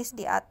tadlis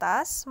di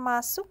atas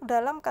masuk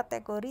dalam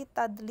kategori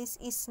tadlis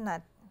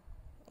isnad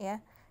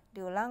ya.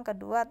 Diulang,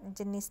 kedua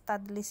jenis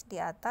tadlis di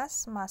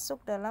atas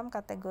masuk dalam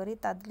kategori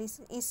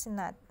tadlis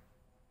isnad,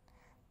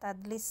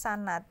 tadlis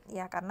sanad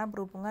ya, karena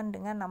berhubungan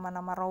dengan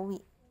nama-nama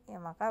rawi ya,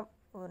 maka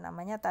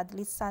namanya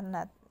tadlis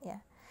sanad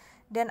ya.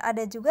 Dan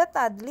ada juga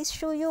tadlis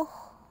syuyuh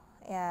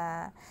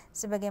ya,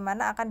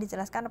 sebagaimana akan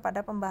dijelaskan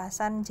pada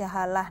pembahasan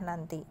jahalah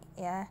nanti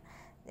ya.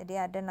 Jadi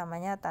ada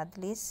namanya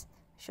tadlis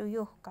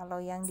syuyuh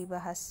kalau yang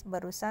dibahas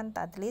barusan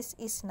tadlis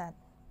isnad.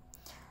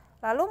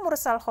 Lalu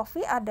mursal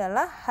khafi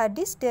adalah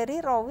hadis dari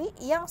rawi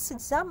yang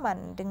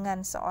sezaman dengan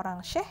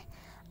seorang syekh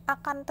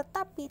akan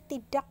tetapi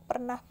tidak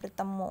pernah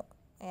bertemu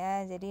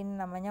ya. Jadi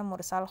namanya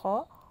mursal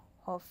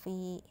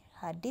khafi,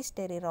 hadis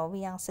dari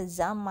rawi yang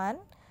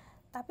sezaman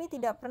tapi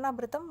tidak pernah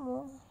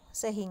bertemu,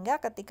 sehingga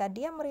ketika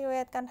dia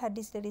meriwayatkan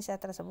hadis dari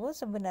syekh tersebut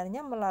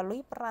sebenarnya melalui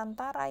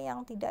perantara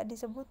yang tidak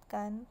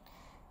disebutkan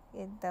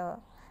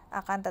gitu.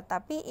 Akan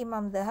tetapi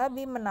Imam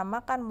Dzahabi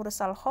menamakan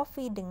mursal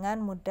khafi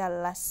dengan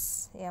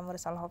mudallas ya.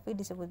 Mursal khafi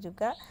disebut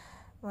juga,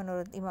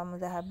 menurut Imam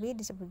Dzahabi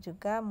disebut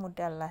juga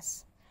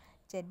mudallas.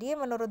 Jadi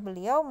menurut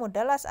beliau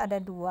mudallas ada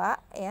dua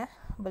ya.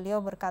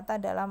 Beliau berkata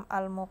dalam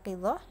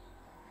Al-Muqidhah,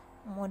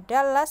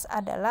 mudallas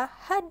adalah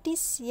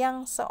hadis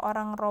yang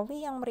seorang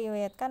rawi yang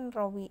meriwayatkan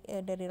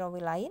dari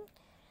rawi lain,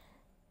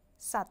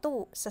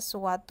 satu,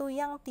 sesuatu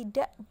yang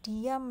tidak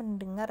dia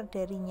mendengar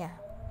darinya.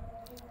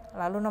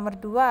 Lalu nomor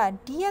dua,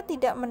 dia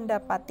tidak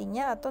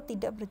mendapatinya atau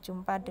tidak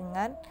berjumpa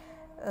dengan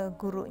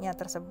gurunya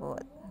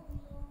tersebut.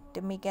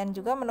 Demikian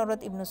juga menurut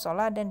Ibnu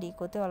Shalah dan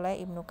diikuti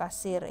oleh Ibnu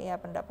Katsir ya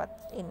pendapat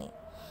ini.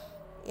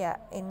 Ya,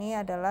 ini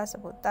adalah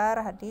seputar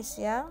hadis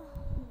yang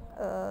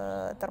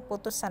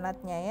terputus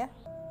sanadnya ya.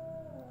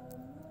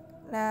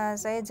 Nah,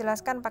 saya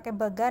jelaskan pakai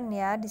bagan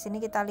ya. Di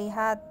sini kita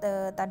lihat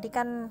tadi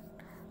kan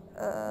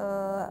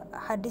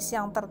hadis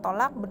yang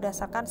tertolak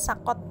berdasarkan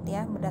sakot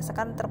ya,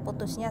 berdasarkan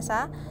terputusnya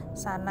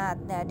sanad.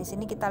 Nah, di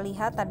sini kita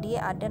lihat tadi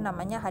ada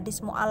namanya hadis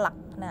mu'allaq.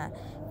 Nah,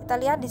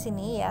 kita lihat di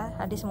sini ya,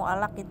 hadis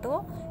mu'allaq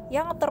itu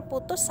yang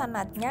terputus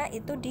sanadnya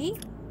itu di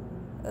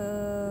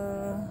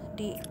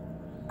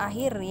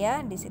akhir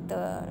ya, di situ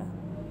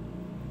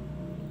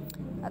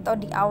atau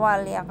di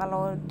awal ya.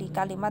 Kalau di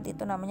kalimat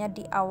itu namanya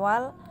di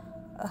awal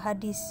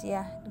hadis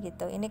ya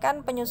gitu. Ini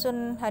kan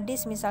penyusun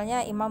hadis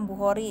misalnya Imam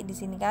Bukhari di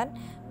sini kan.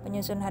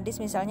 Penyusun hadis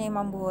misalnya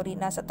Imam Bukhari.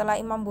 Nah, setelah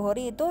Imam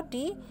Bukhari itu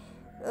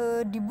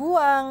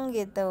dibuang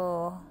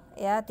gitu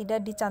ya,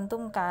 tidak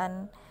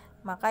dicantumkan.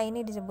 Maka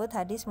ini disebut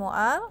hadis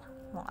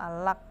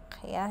mu'allaq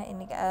ya.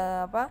 Ini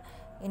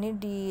ini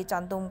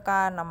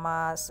dicantumkan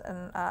nama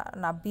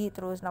Nabi,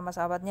 terus nama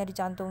sahabatnya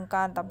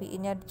dicantumkan,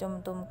 tabi'innya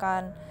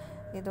dicantumkan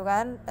gitu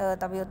kan,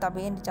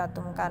 tabi'in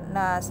dicantumkan.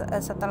 Nah,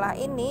 setelah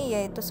ini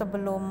yaitu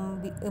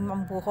sebelum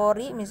Imam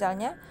Bukhari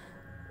misalnya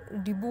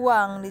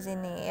dibuang di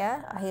sini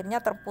ya, akhirnya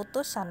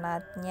terputus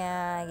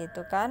sanadnya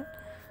gitu kan.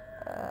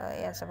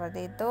 Ya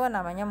seperti itu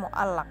namanya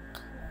mu'allaq.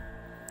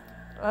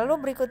 Lalu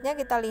berikutnya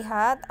kita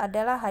lihat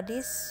adalah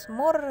hadis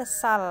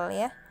mursal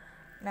ya.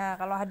 Nah,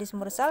 kalau hadis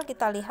mursal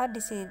kita lihat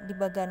di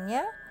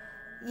bagannya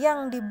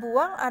yang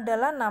dibuang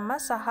adalah nama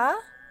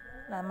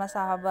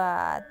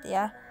sahabat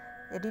ya.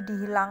 Jadi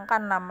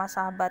dihilangkan nama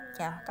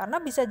sahabatnya,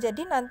 karena bisa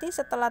jadi nanti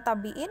setelah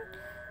tabiin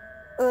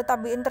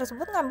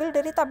tersebut ngambil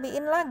dari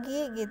tabiin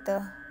lagi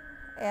gitu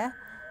ya.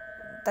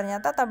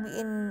 Ternyata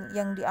tabiin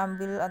yang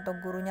diambil atau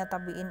gurunya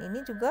tabiin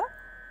ini juga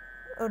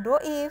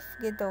doif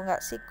gitu,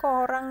 nggak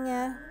sikoh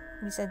orangnya,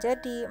 bisa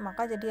jadi,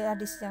 maka jadi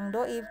hadis yang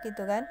doif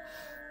gitu kan.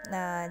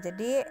 Nah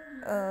jadi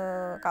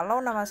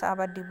kalau nama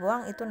sahabat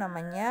dibuang itu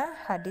namanya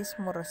hadis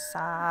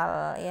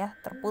mursal ya,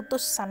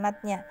 terputus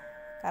sanadnya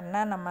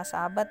karena nama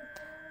sahabat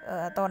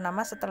atau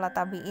nama setelah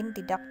tabiin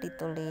tidak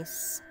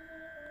ditulis.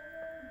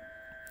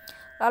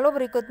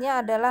 Lalu berikutnya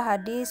adalah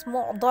hadis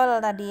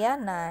mu'dhal tadi ya.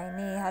 Nah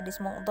ini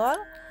hadis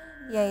mu'dhal,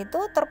 yaitu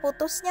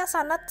terputusnya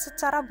sanad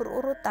secara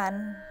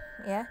berurutan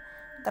ya,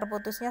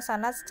 terputusnya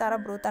sanad secara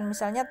berurutan.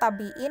 Misalnya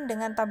tabiin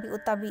dengan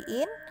tabiut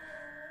tabiin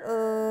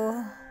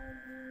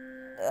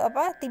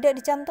tidak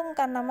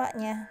dicantumkan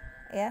namanya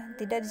ya,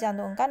 tidak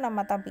dicantumkan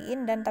nama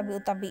tabiin dan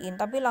tabiut tabiin,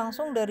 tapi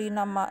langsung dari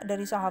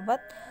sahabat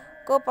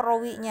ke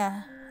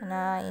perawinya.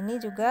 Nah ini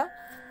juga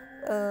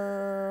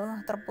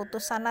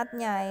terputus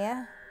sanadnya ya,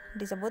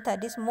 disebut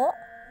hadis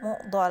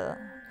mu'dhal,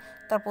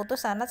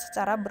 terputus sanad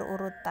secara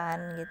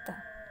berurutan gitu.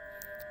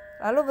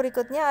 Lalu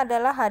berikutnya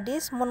adalah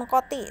hadis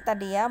munqati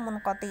tadi ya.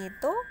 Munqati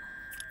itu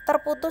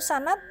terputus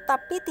sanad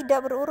tapi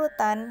tidak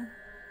berurutan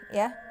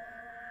ya,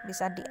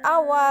 bisa di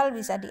awal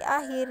bisa di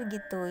akhir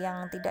gitu,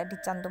 yang tidak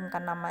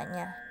dicantumkan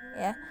namanya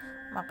ya.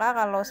 Maka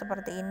kalau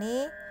seperti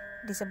ini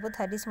disebut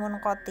hadis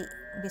munqati,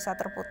 bisa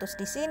terputus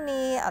di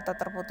sini atau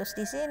terputus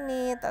di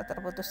sini atau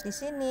terputus di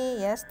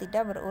sini ya,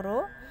 tidak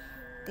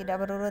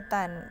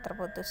berurutan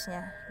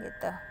terputusnya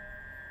gitu.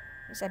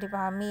 Bisa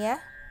dipahami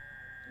ya.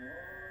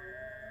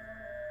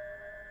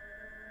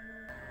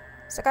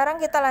 Sekarang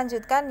kita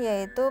lanjutkan,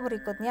 yaitu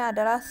berikutnya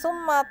adalah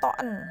summa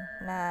to'en.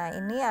 Nah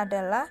ini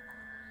adalah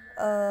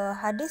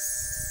hadis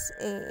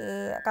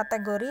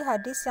kategori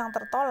hadis yang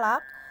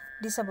tertolak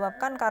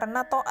disebabkan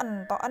karena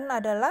to'en. To'en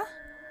adalah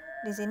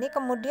di sini.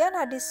 Kemudian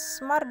hadis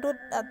mardud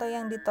atau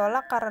yang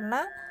ditolak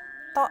karena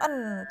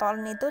to'en.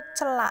 To'en itu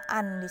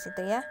celaan di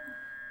situ ya,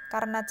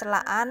 karena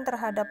celaan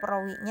terhadap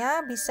perawinya.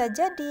 Bisa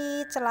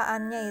jadi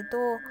celaannya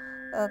itu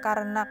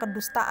karena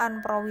kedustaan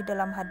perawi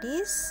dalam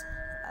hadis,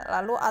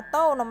 lalu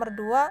atau nomor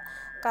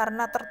 2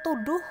 karena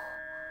tertuduh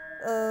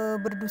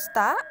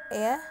berdusta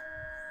ya.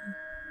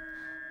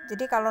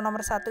 Jadi kalau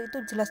nomor 1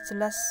 itu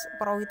jelas-jelas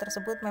perawi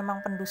tersebut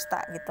memang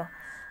pendusta gitu.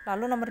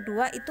 Lalu nomor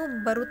 2 itu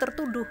baru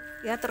tertuduh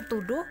ya,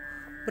 tertuduh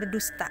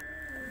berdusta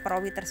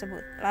perawi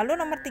tersebut. Lalu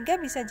nomor 3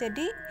 bisa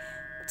jadi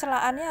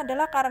celaannya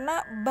adalah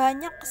karena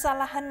banyak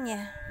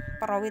kesalahannya,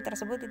 perawi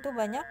tersebut itu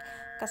banyak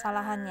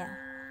kesalahannya.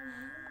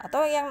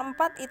 Atau yang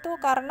 4 itu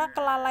karena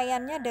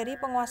kelalaiannya dari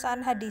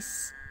penguasaan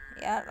hadis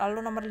ya.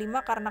 Lalu nomor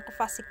 5 karena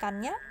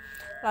kefasikannya.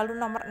 Lalu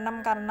nomor 6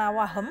 karena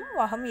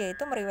waham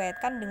yaitu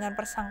meriwayatkan dengan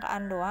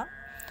persangkaan doang.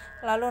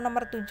 Lalu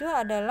nomor 7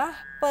 adalah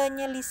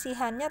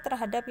penyelisihannya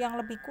terhadap yang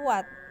lebih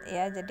kuat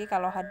ya. Jadi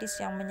kalau hadis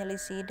yang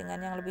menyelisih dengan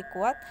yang lebih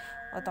kuat,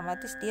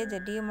 otomatis dia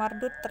jadi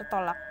mardud,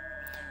 tertolak.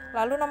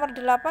 Lalu nomor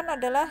 8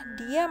 adalah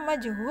dia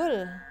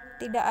majhul,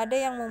 tidak ada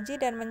yang muji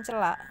dan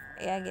mencela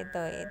ya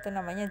gitu. Itu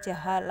namanya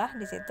jahalah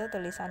di situ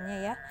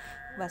tulisannya ya.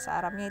 Bahasa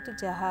Arabnya itu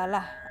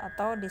jahalah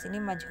atau di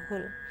sini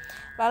majhul.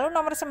 Lalu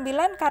nomor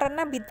 9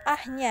 karena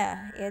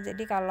bid'ahnya ya.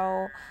 Jadi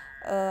kalau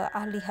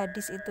ahli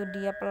hadis itu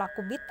dia pelaku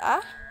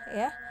bid'ah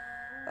ya,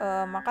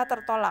 maka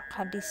tertolak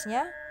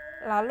hadisnya.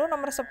 Lalu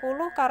nomor 10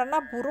 karena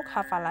buruk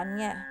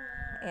hafalannya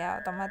ya,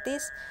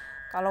 otomatis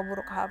kalau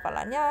buruk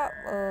hafalannya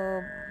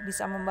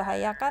bisa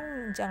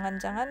membahayakan,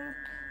 jangan-jangan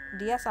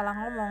dia salah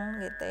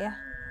ngomong gitu ya,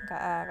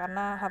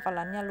 karena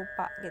hafalannya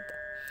lupa gitu.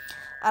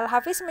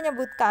 Al-Hafiz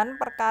menyebutkan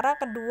perkara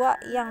kedua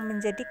yang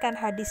menjadikan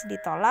hadis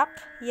ditolak,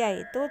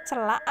 yaitu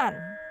celaan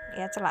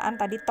ya, celaan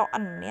tadi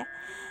to'en ya,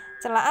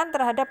 celaan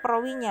terhadap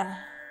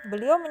perawinya.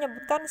 Beliau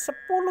menyebutkan 10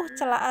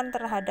 celaan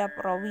terhadap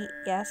perawi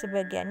ya,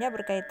 sebagiannya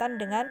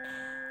berkaitan dengan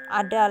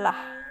adalah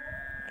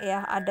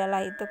ya.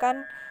 Adalah itu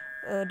kan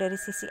dari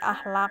sisi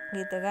akhlak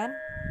gitu kan,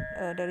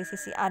 dari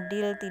sisi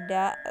adil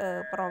tidak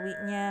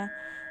perawinya,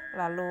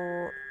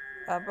 lalu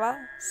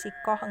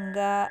sikoh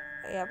enggak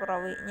ya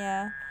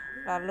perawinya,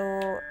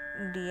 lalu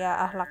dia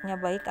akhlaknya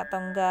baik atau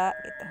enggak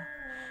gitu.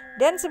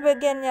 Dan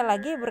sebagiannya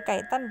lagi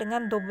berkaitan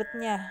dengan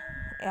dobetnya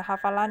ya,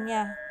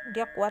 hafalannya,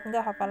 dia kuat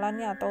enggak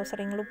hafalannya atau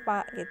sering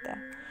lupa gitu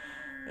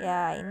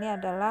ya. Ini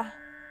adalah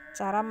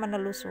cara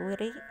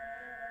menelusuri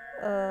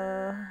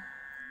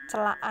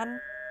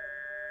celaan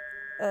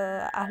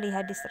ahli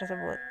hadis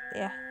tersebut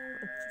ya,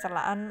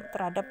 celaan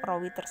terhadap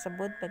perawi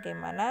tersebut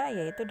bagaimana,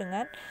 yaitu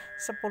dengan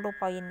 10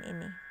 poin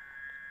ini,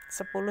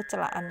 10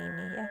 celaan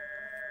ini ya,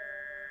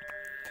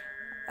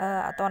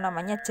 atau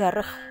namanya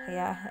jarh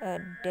ya.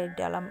 Di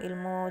dalam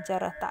ilmu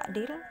jarh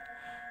ta'dil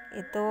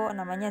itu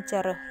namanya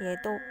jarh,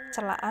 yaitu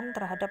celaan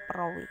terhadap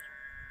perawi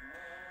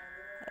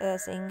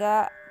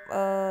sehingga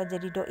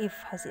jadi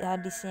doif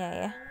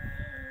hadisnya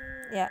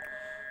ya.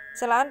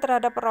 Celaan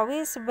terhadap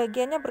perawi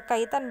sebagiannya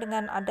berkaitan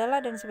dengan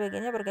adalah dan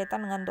sebagiannya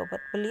berkaitan dengan dobat.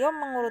 Beliau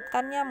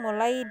mengurutkannya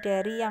mulai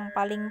dari yang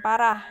paling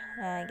parah.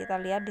 Nah, kita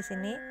lihat di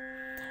sini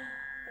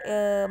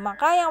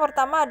Maka yang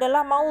pertama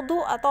adalah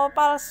maudhu atau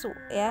palsu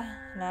ya.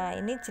 Nah,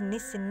 ini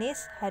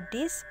jenis-jenis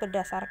hadis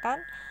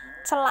berdasarkan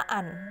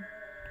celaan.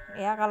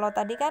 Ya, kalau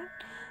tadi kan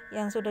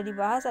yang sudah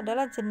dibahas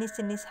adalah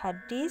jenis-jenis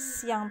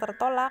hadis yang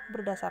tertolak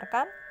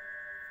berdasarkan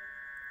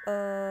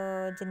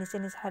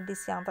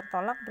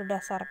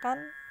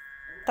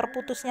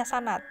terputusnya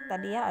sanad.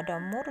 Tadi ya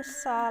ada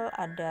mursal,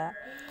 ada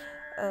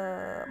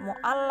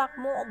mu'allaq,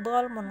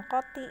 mu'dhal,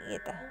 munqati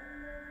gitu.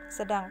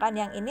 Sedangkan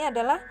yang ini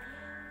adalah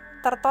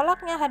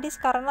tertolaknya hadis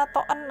karena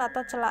to'an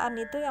atau celaan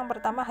itu yang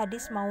pertama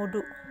hadis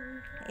maudhu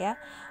ya.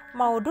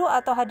 Maudhu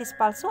atau hadis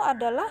palsu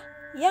adalah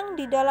yang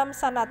di dalam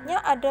sanadnya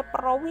ada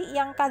perawi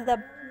yang kadzab,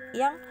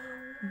 yang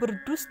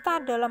berdusta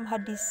dalam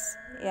hadis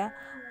ya.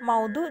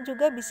 Maudhu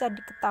juga bisa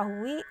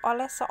diketahui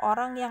oleh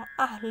seorang yang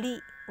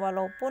ahli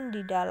walaupun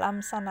di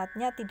dalam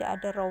sanadnya tidak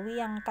ada rawi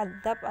yang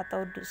kadzab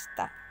atau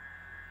dusta.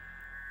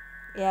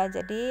 Ya,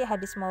 jadi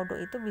hadis maudhu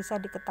itu bisa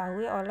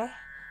diketahui oleh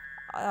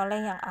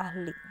yang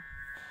ahli.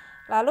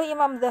 Lalu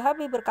Imam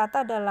Dzahabi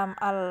berkata dalam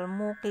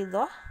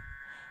Al-Muqidhah,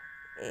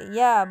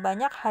 ya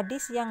banyak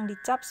hadis yang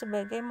dicap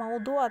sebagai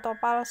maudhu atau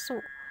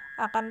palsu,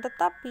 akan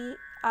tetapi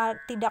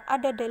tidak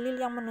ada dalil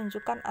yang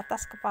menunjukkan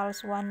atas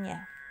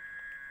kepalsuannya.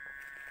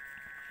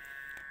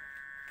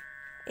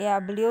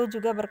 Ya, beliau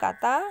juga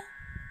berkata,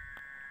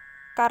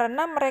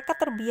 karena mereka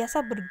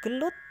terbiasa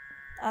bergelut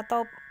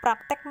atau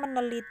praktek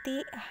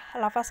meneliti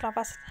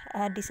lafaz-lafaz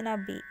hadis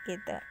Nabi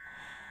gitu.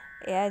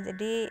 Ya,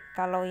 jadi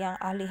kalau yang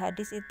ahli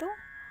hadis itu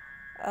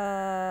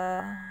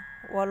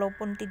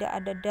walaupun tidak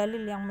ada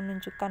dalil yang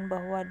menunjukkan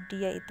bahwa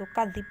dia itu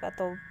kadzib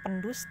atau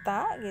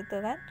pendusta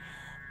gitu kan,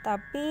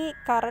 tapi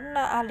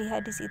karena ahli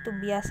hadis itu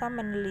biasa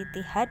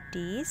meneliti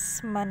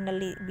hadis,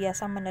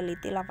 biasa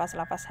meneliti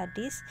lafaz-lafaz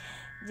hadis,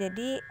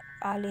 jadi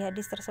ahli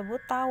hadis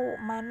tersebut tahu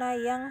mana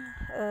yang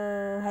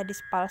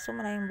hadis palsu,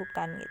 mana yang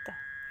bukan gitu.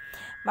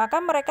 Maka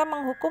mereka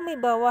menghukumi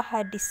bahwa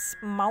hadis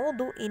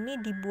maudhu ini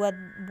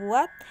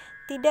dibuat-buat,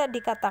 tidak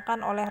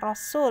dikatakan oleh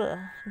Rasul,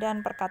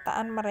 dan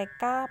perkataan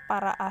mereka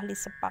para ahli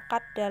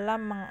sepakat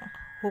dalam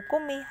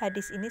menghukumi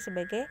hadis ini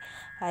sebagai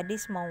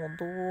hadis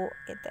maudhu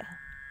gitu.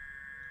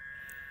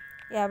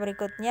 Ya,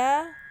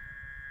 berikutnya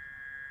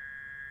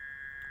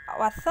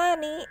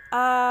wasani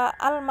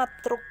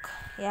al-matruk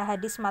ya,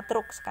 hadis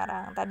matruk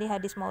sekarang. Tadi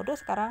hadis maudhu,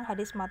 sekarang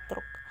hadis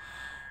matruk.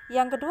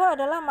 Yang kedua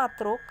adalah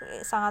matruk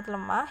sangat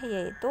lemah,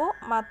 yaitu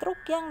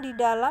matruk yang di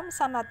dalam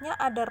sanadnya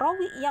ada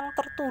rawi yang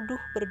tertuduh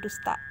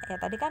berdusta.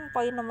 Ya, tadi kan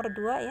poin nomor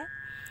 2 ya.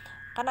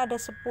 Kan ada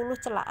 10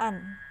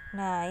 celaan.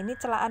 Nah, ini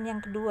celaan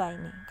yang kedua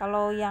ini.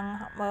 Kalau yang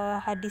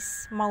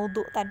hadis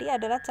maudhu tadi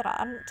adalah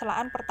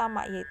celaan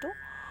pertama, yaitu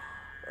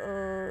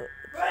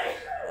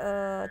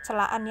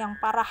celaan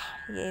yang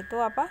parah, yaitu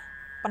apa?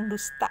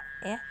 Pendusta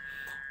ya.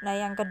 Nah,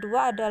 yang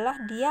kedua adalah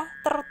dia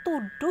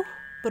tertuduh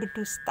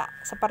berdusta,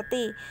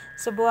 seperti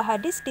sebuah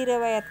hadis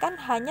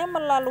diriwayatkan hanya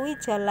melalui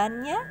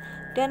jalannya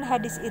dan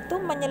hadis itu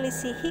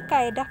menyelisihi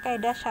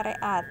kaidah-kaidah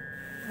syariat.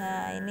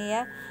 Nah, ini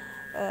ya,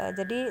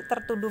 jadi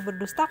tertuduh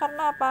berdusta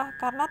karena apa?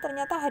 Karena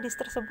ternyata hadis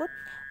tersebut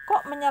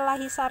kok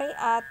menyalahi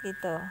syariat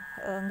gitu,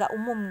 nggak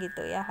umum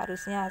gitu ya,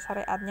 harusnya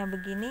syariatnya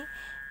begini,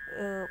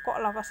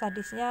 kok lafaz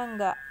hadisnya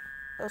nggak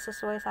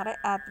sesuai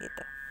syariat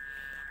gitu.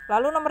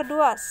 Lalu nomor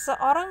 2,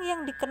 seorang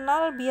yang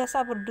dikenal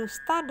biasa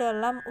berdusta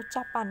dalam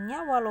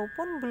ucapannya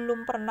walaupun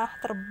belum pernah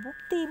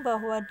terbukti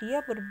bahwa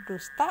dia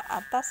berdusta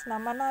atas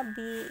nama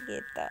Nabi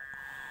gitu.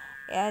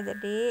 Ya,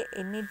 jadi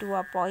ini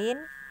 2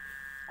 poin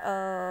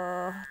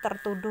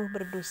tertuduh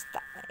berdusta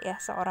ya,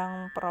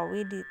 seorang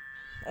perawi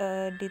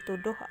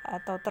dituduh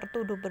atau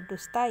tertuduh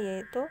berdusta,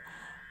 yaitu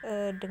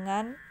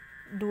dengan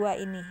 2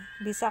 ini.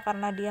 Bisa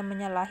karena dia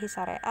menyalahi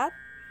syariat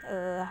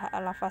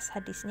lafaz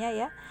hadisnya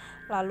ya.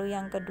 Lalu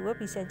yang kedua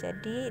bisa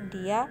jadi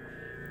dia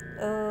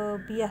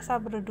biasa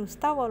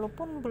berdusta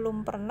walaupun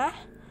belum pernah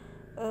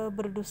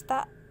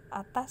berdusta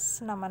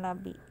atas nama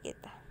Nabi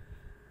gitu.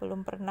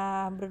 Belum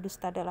pernah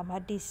berdusta dalam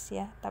hadis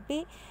ya,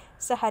 tapi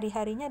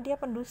sehari-harinya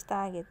dia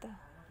pendusta gitu.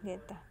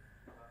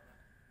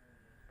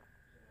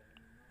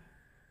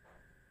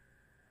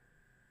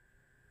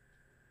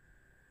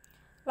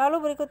 Lalu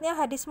berikutnya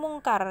hadis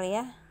mungkar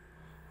ya.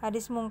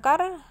 Hadis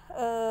mungkar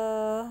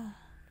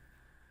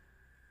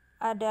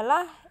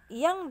adalah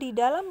yang di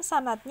dalam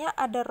sanadnya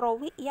ada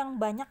rawi yang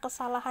banyak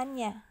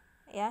kesalahannya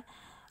ya,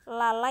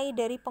 lalai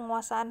dari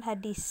penguasaan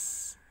hadis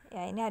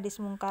ya, ini hadis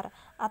mungkar.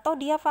 Atau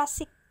dia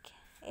fasik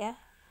ya,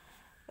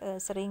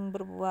 sering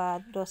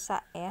berbuat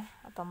dosa ya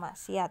atau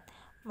maksiat,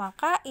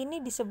 maka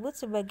ini disebut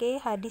sebagai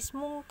hadis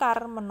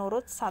mungkar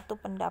menurut satu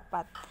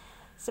pendapat,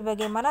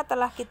 sebagaimana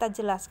telah kita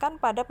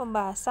jelaskan pada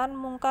pembahasan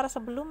mungkar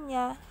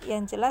sebelumnya.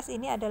 Yang jelas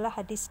ini adalah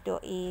hadis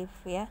doif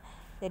ya.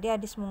 Jadi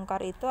hadis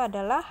mungkar itu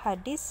adalah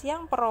hadis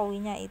yang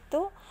perawinya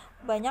itu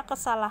banyak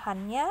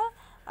kesalahannya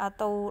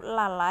atau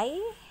lalai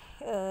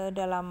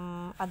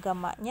dalam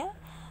agamanya,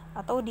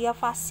 atau dia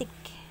fasik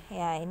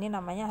ya, ini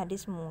namanya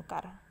hadis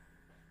mungkar.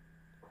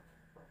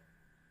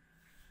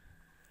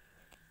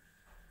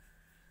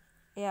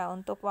 Ya,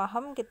 untuk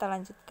waham kita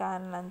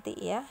lanjutkan nanti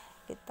ya.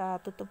 Kita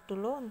tutup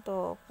dulu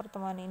untuk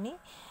pertemuan ini.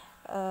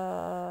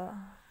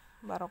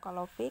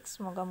 Barakallahu fiik,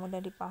 semoga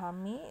mudah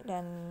dipahami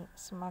dan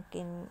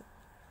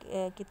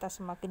kita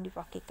semakin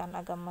dipakikan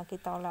agama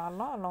kita oleh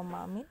Allah.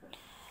 Allahumma amin.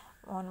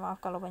 Mohon maaf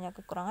kalau banyak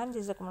kekurangan.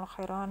 Jazakumullah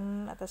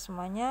khairan atas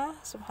semuanya.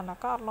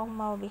 Subhanaka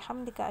Allahumma wa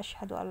bihamdika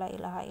asyhadu alla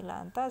ilaha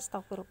illa anta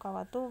astaghfiruka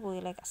wa atubu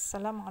ilaik.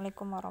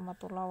 Assalamualaikum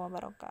warahmatullahi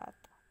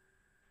wabarakatuh.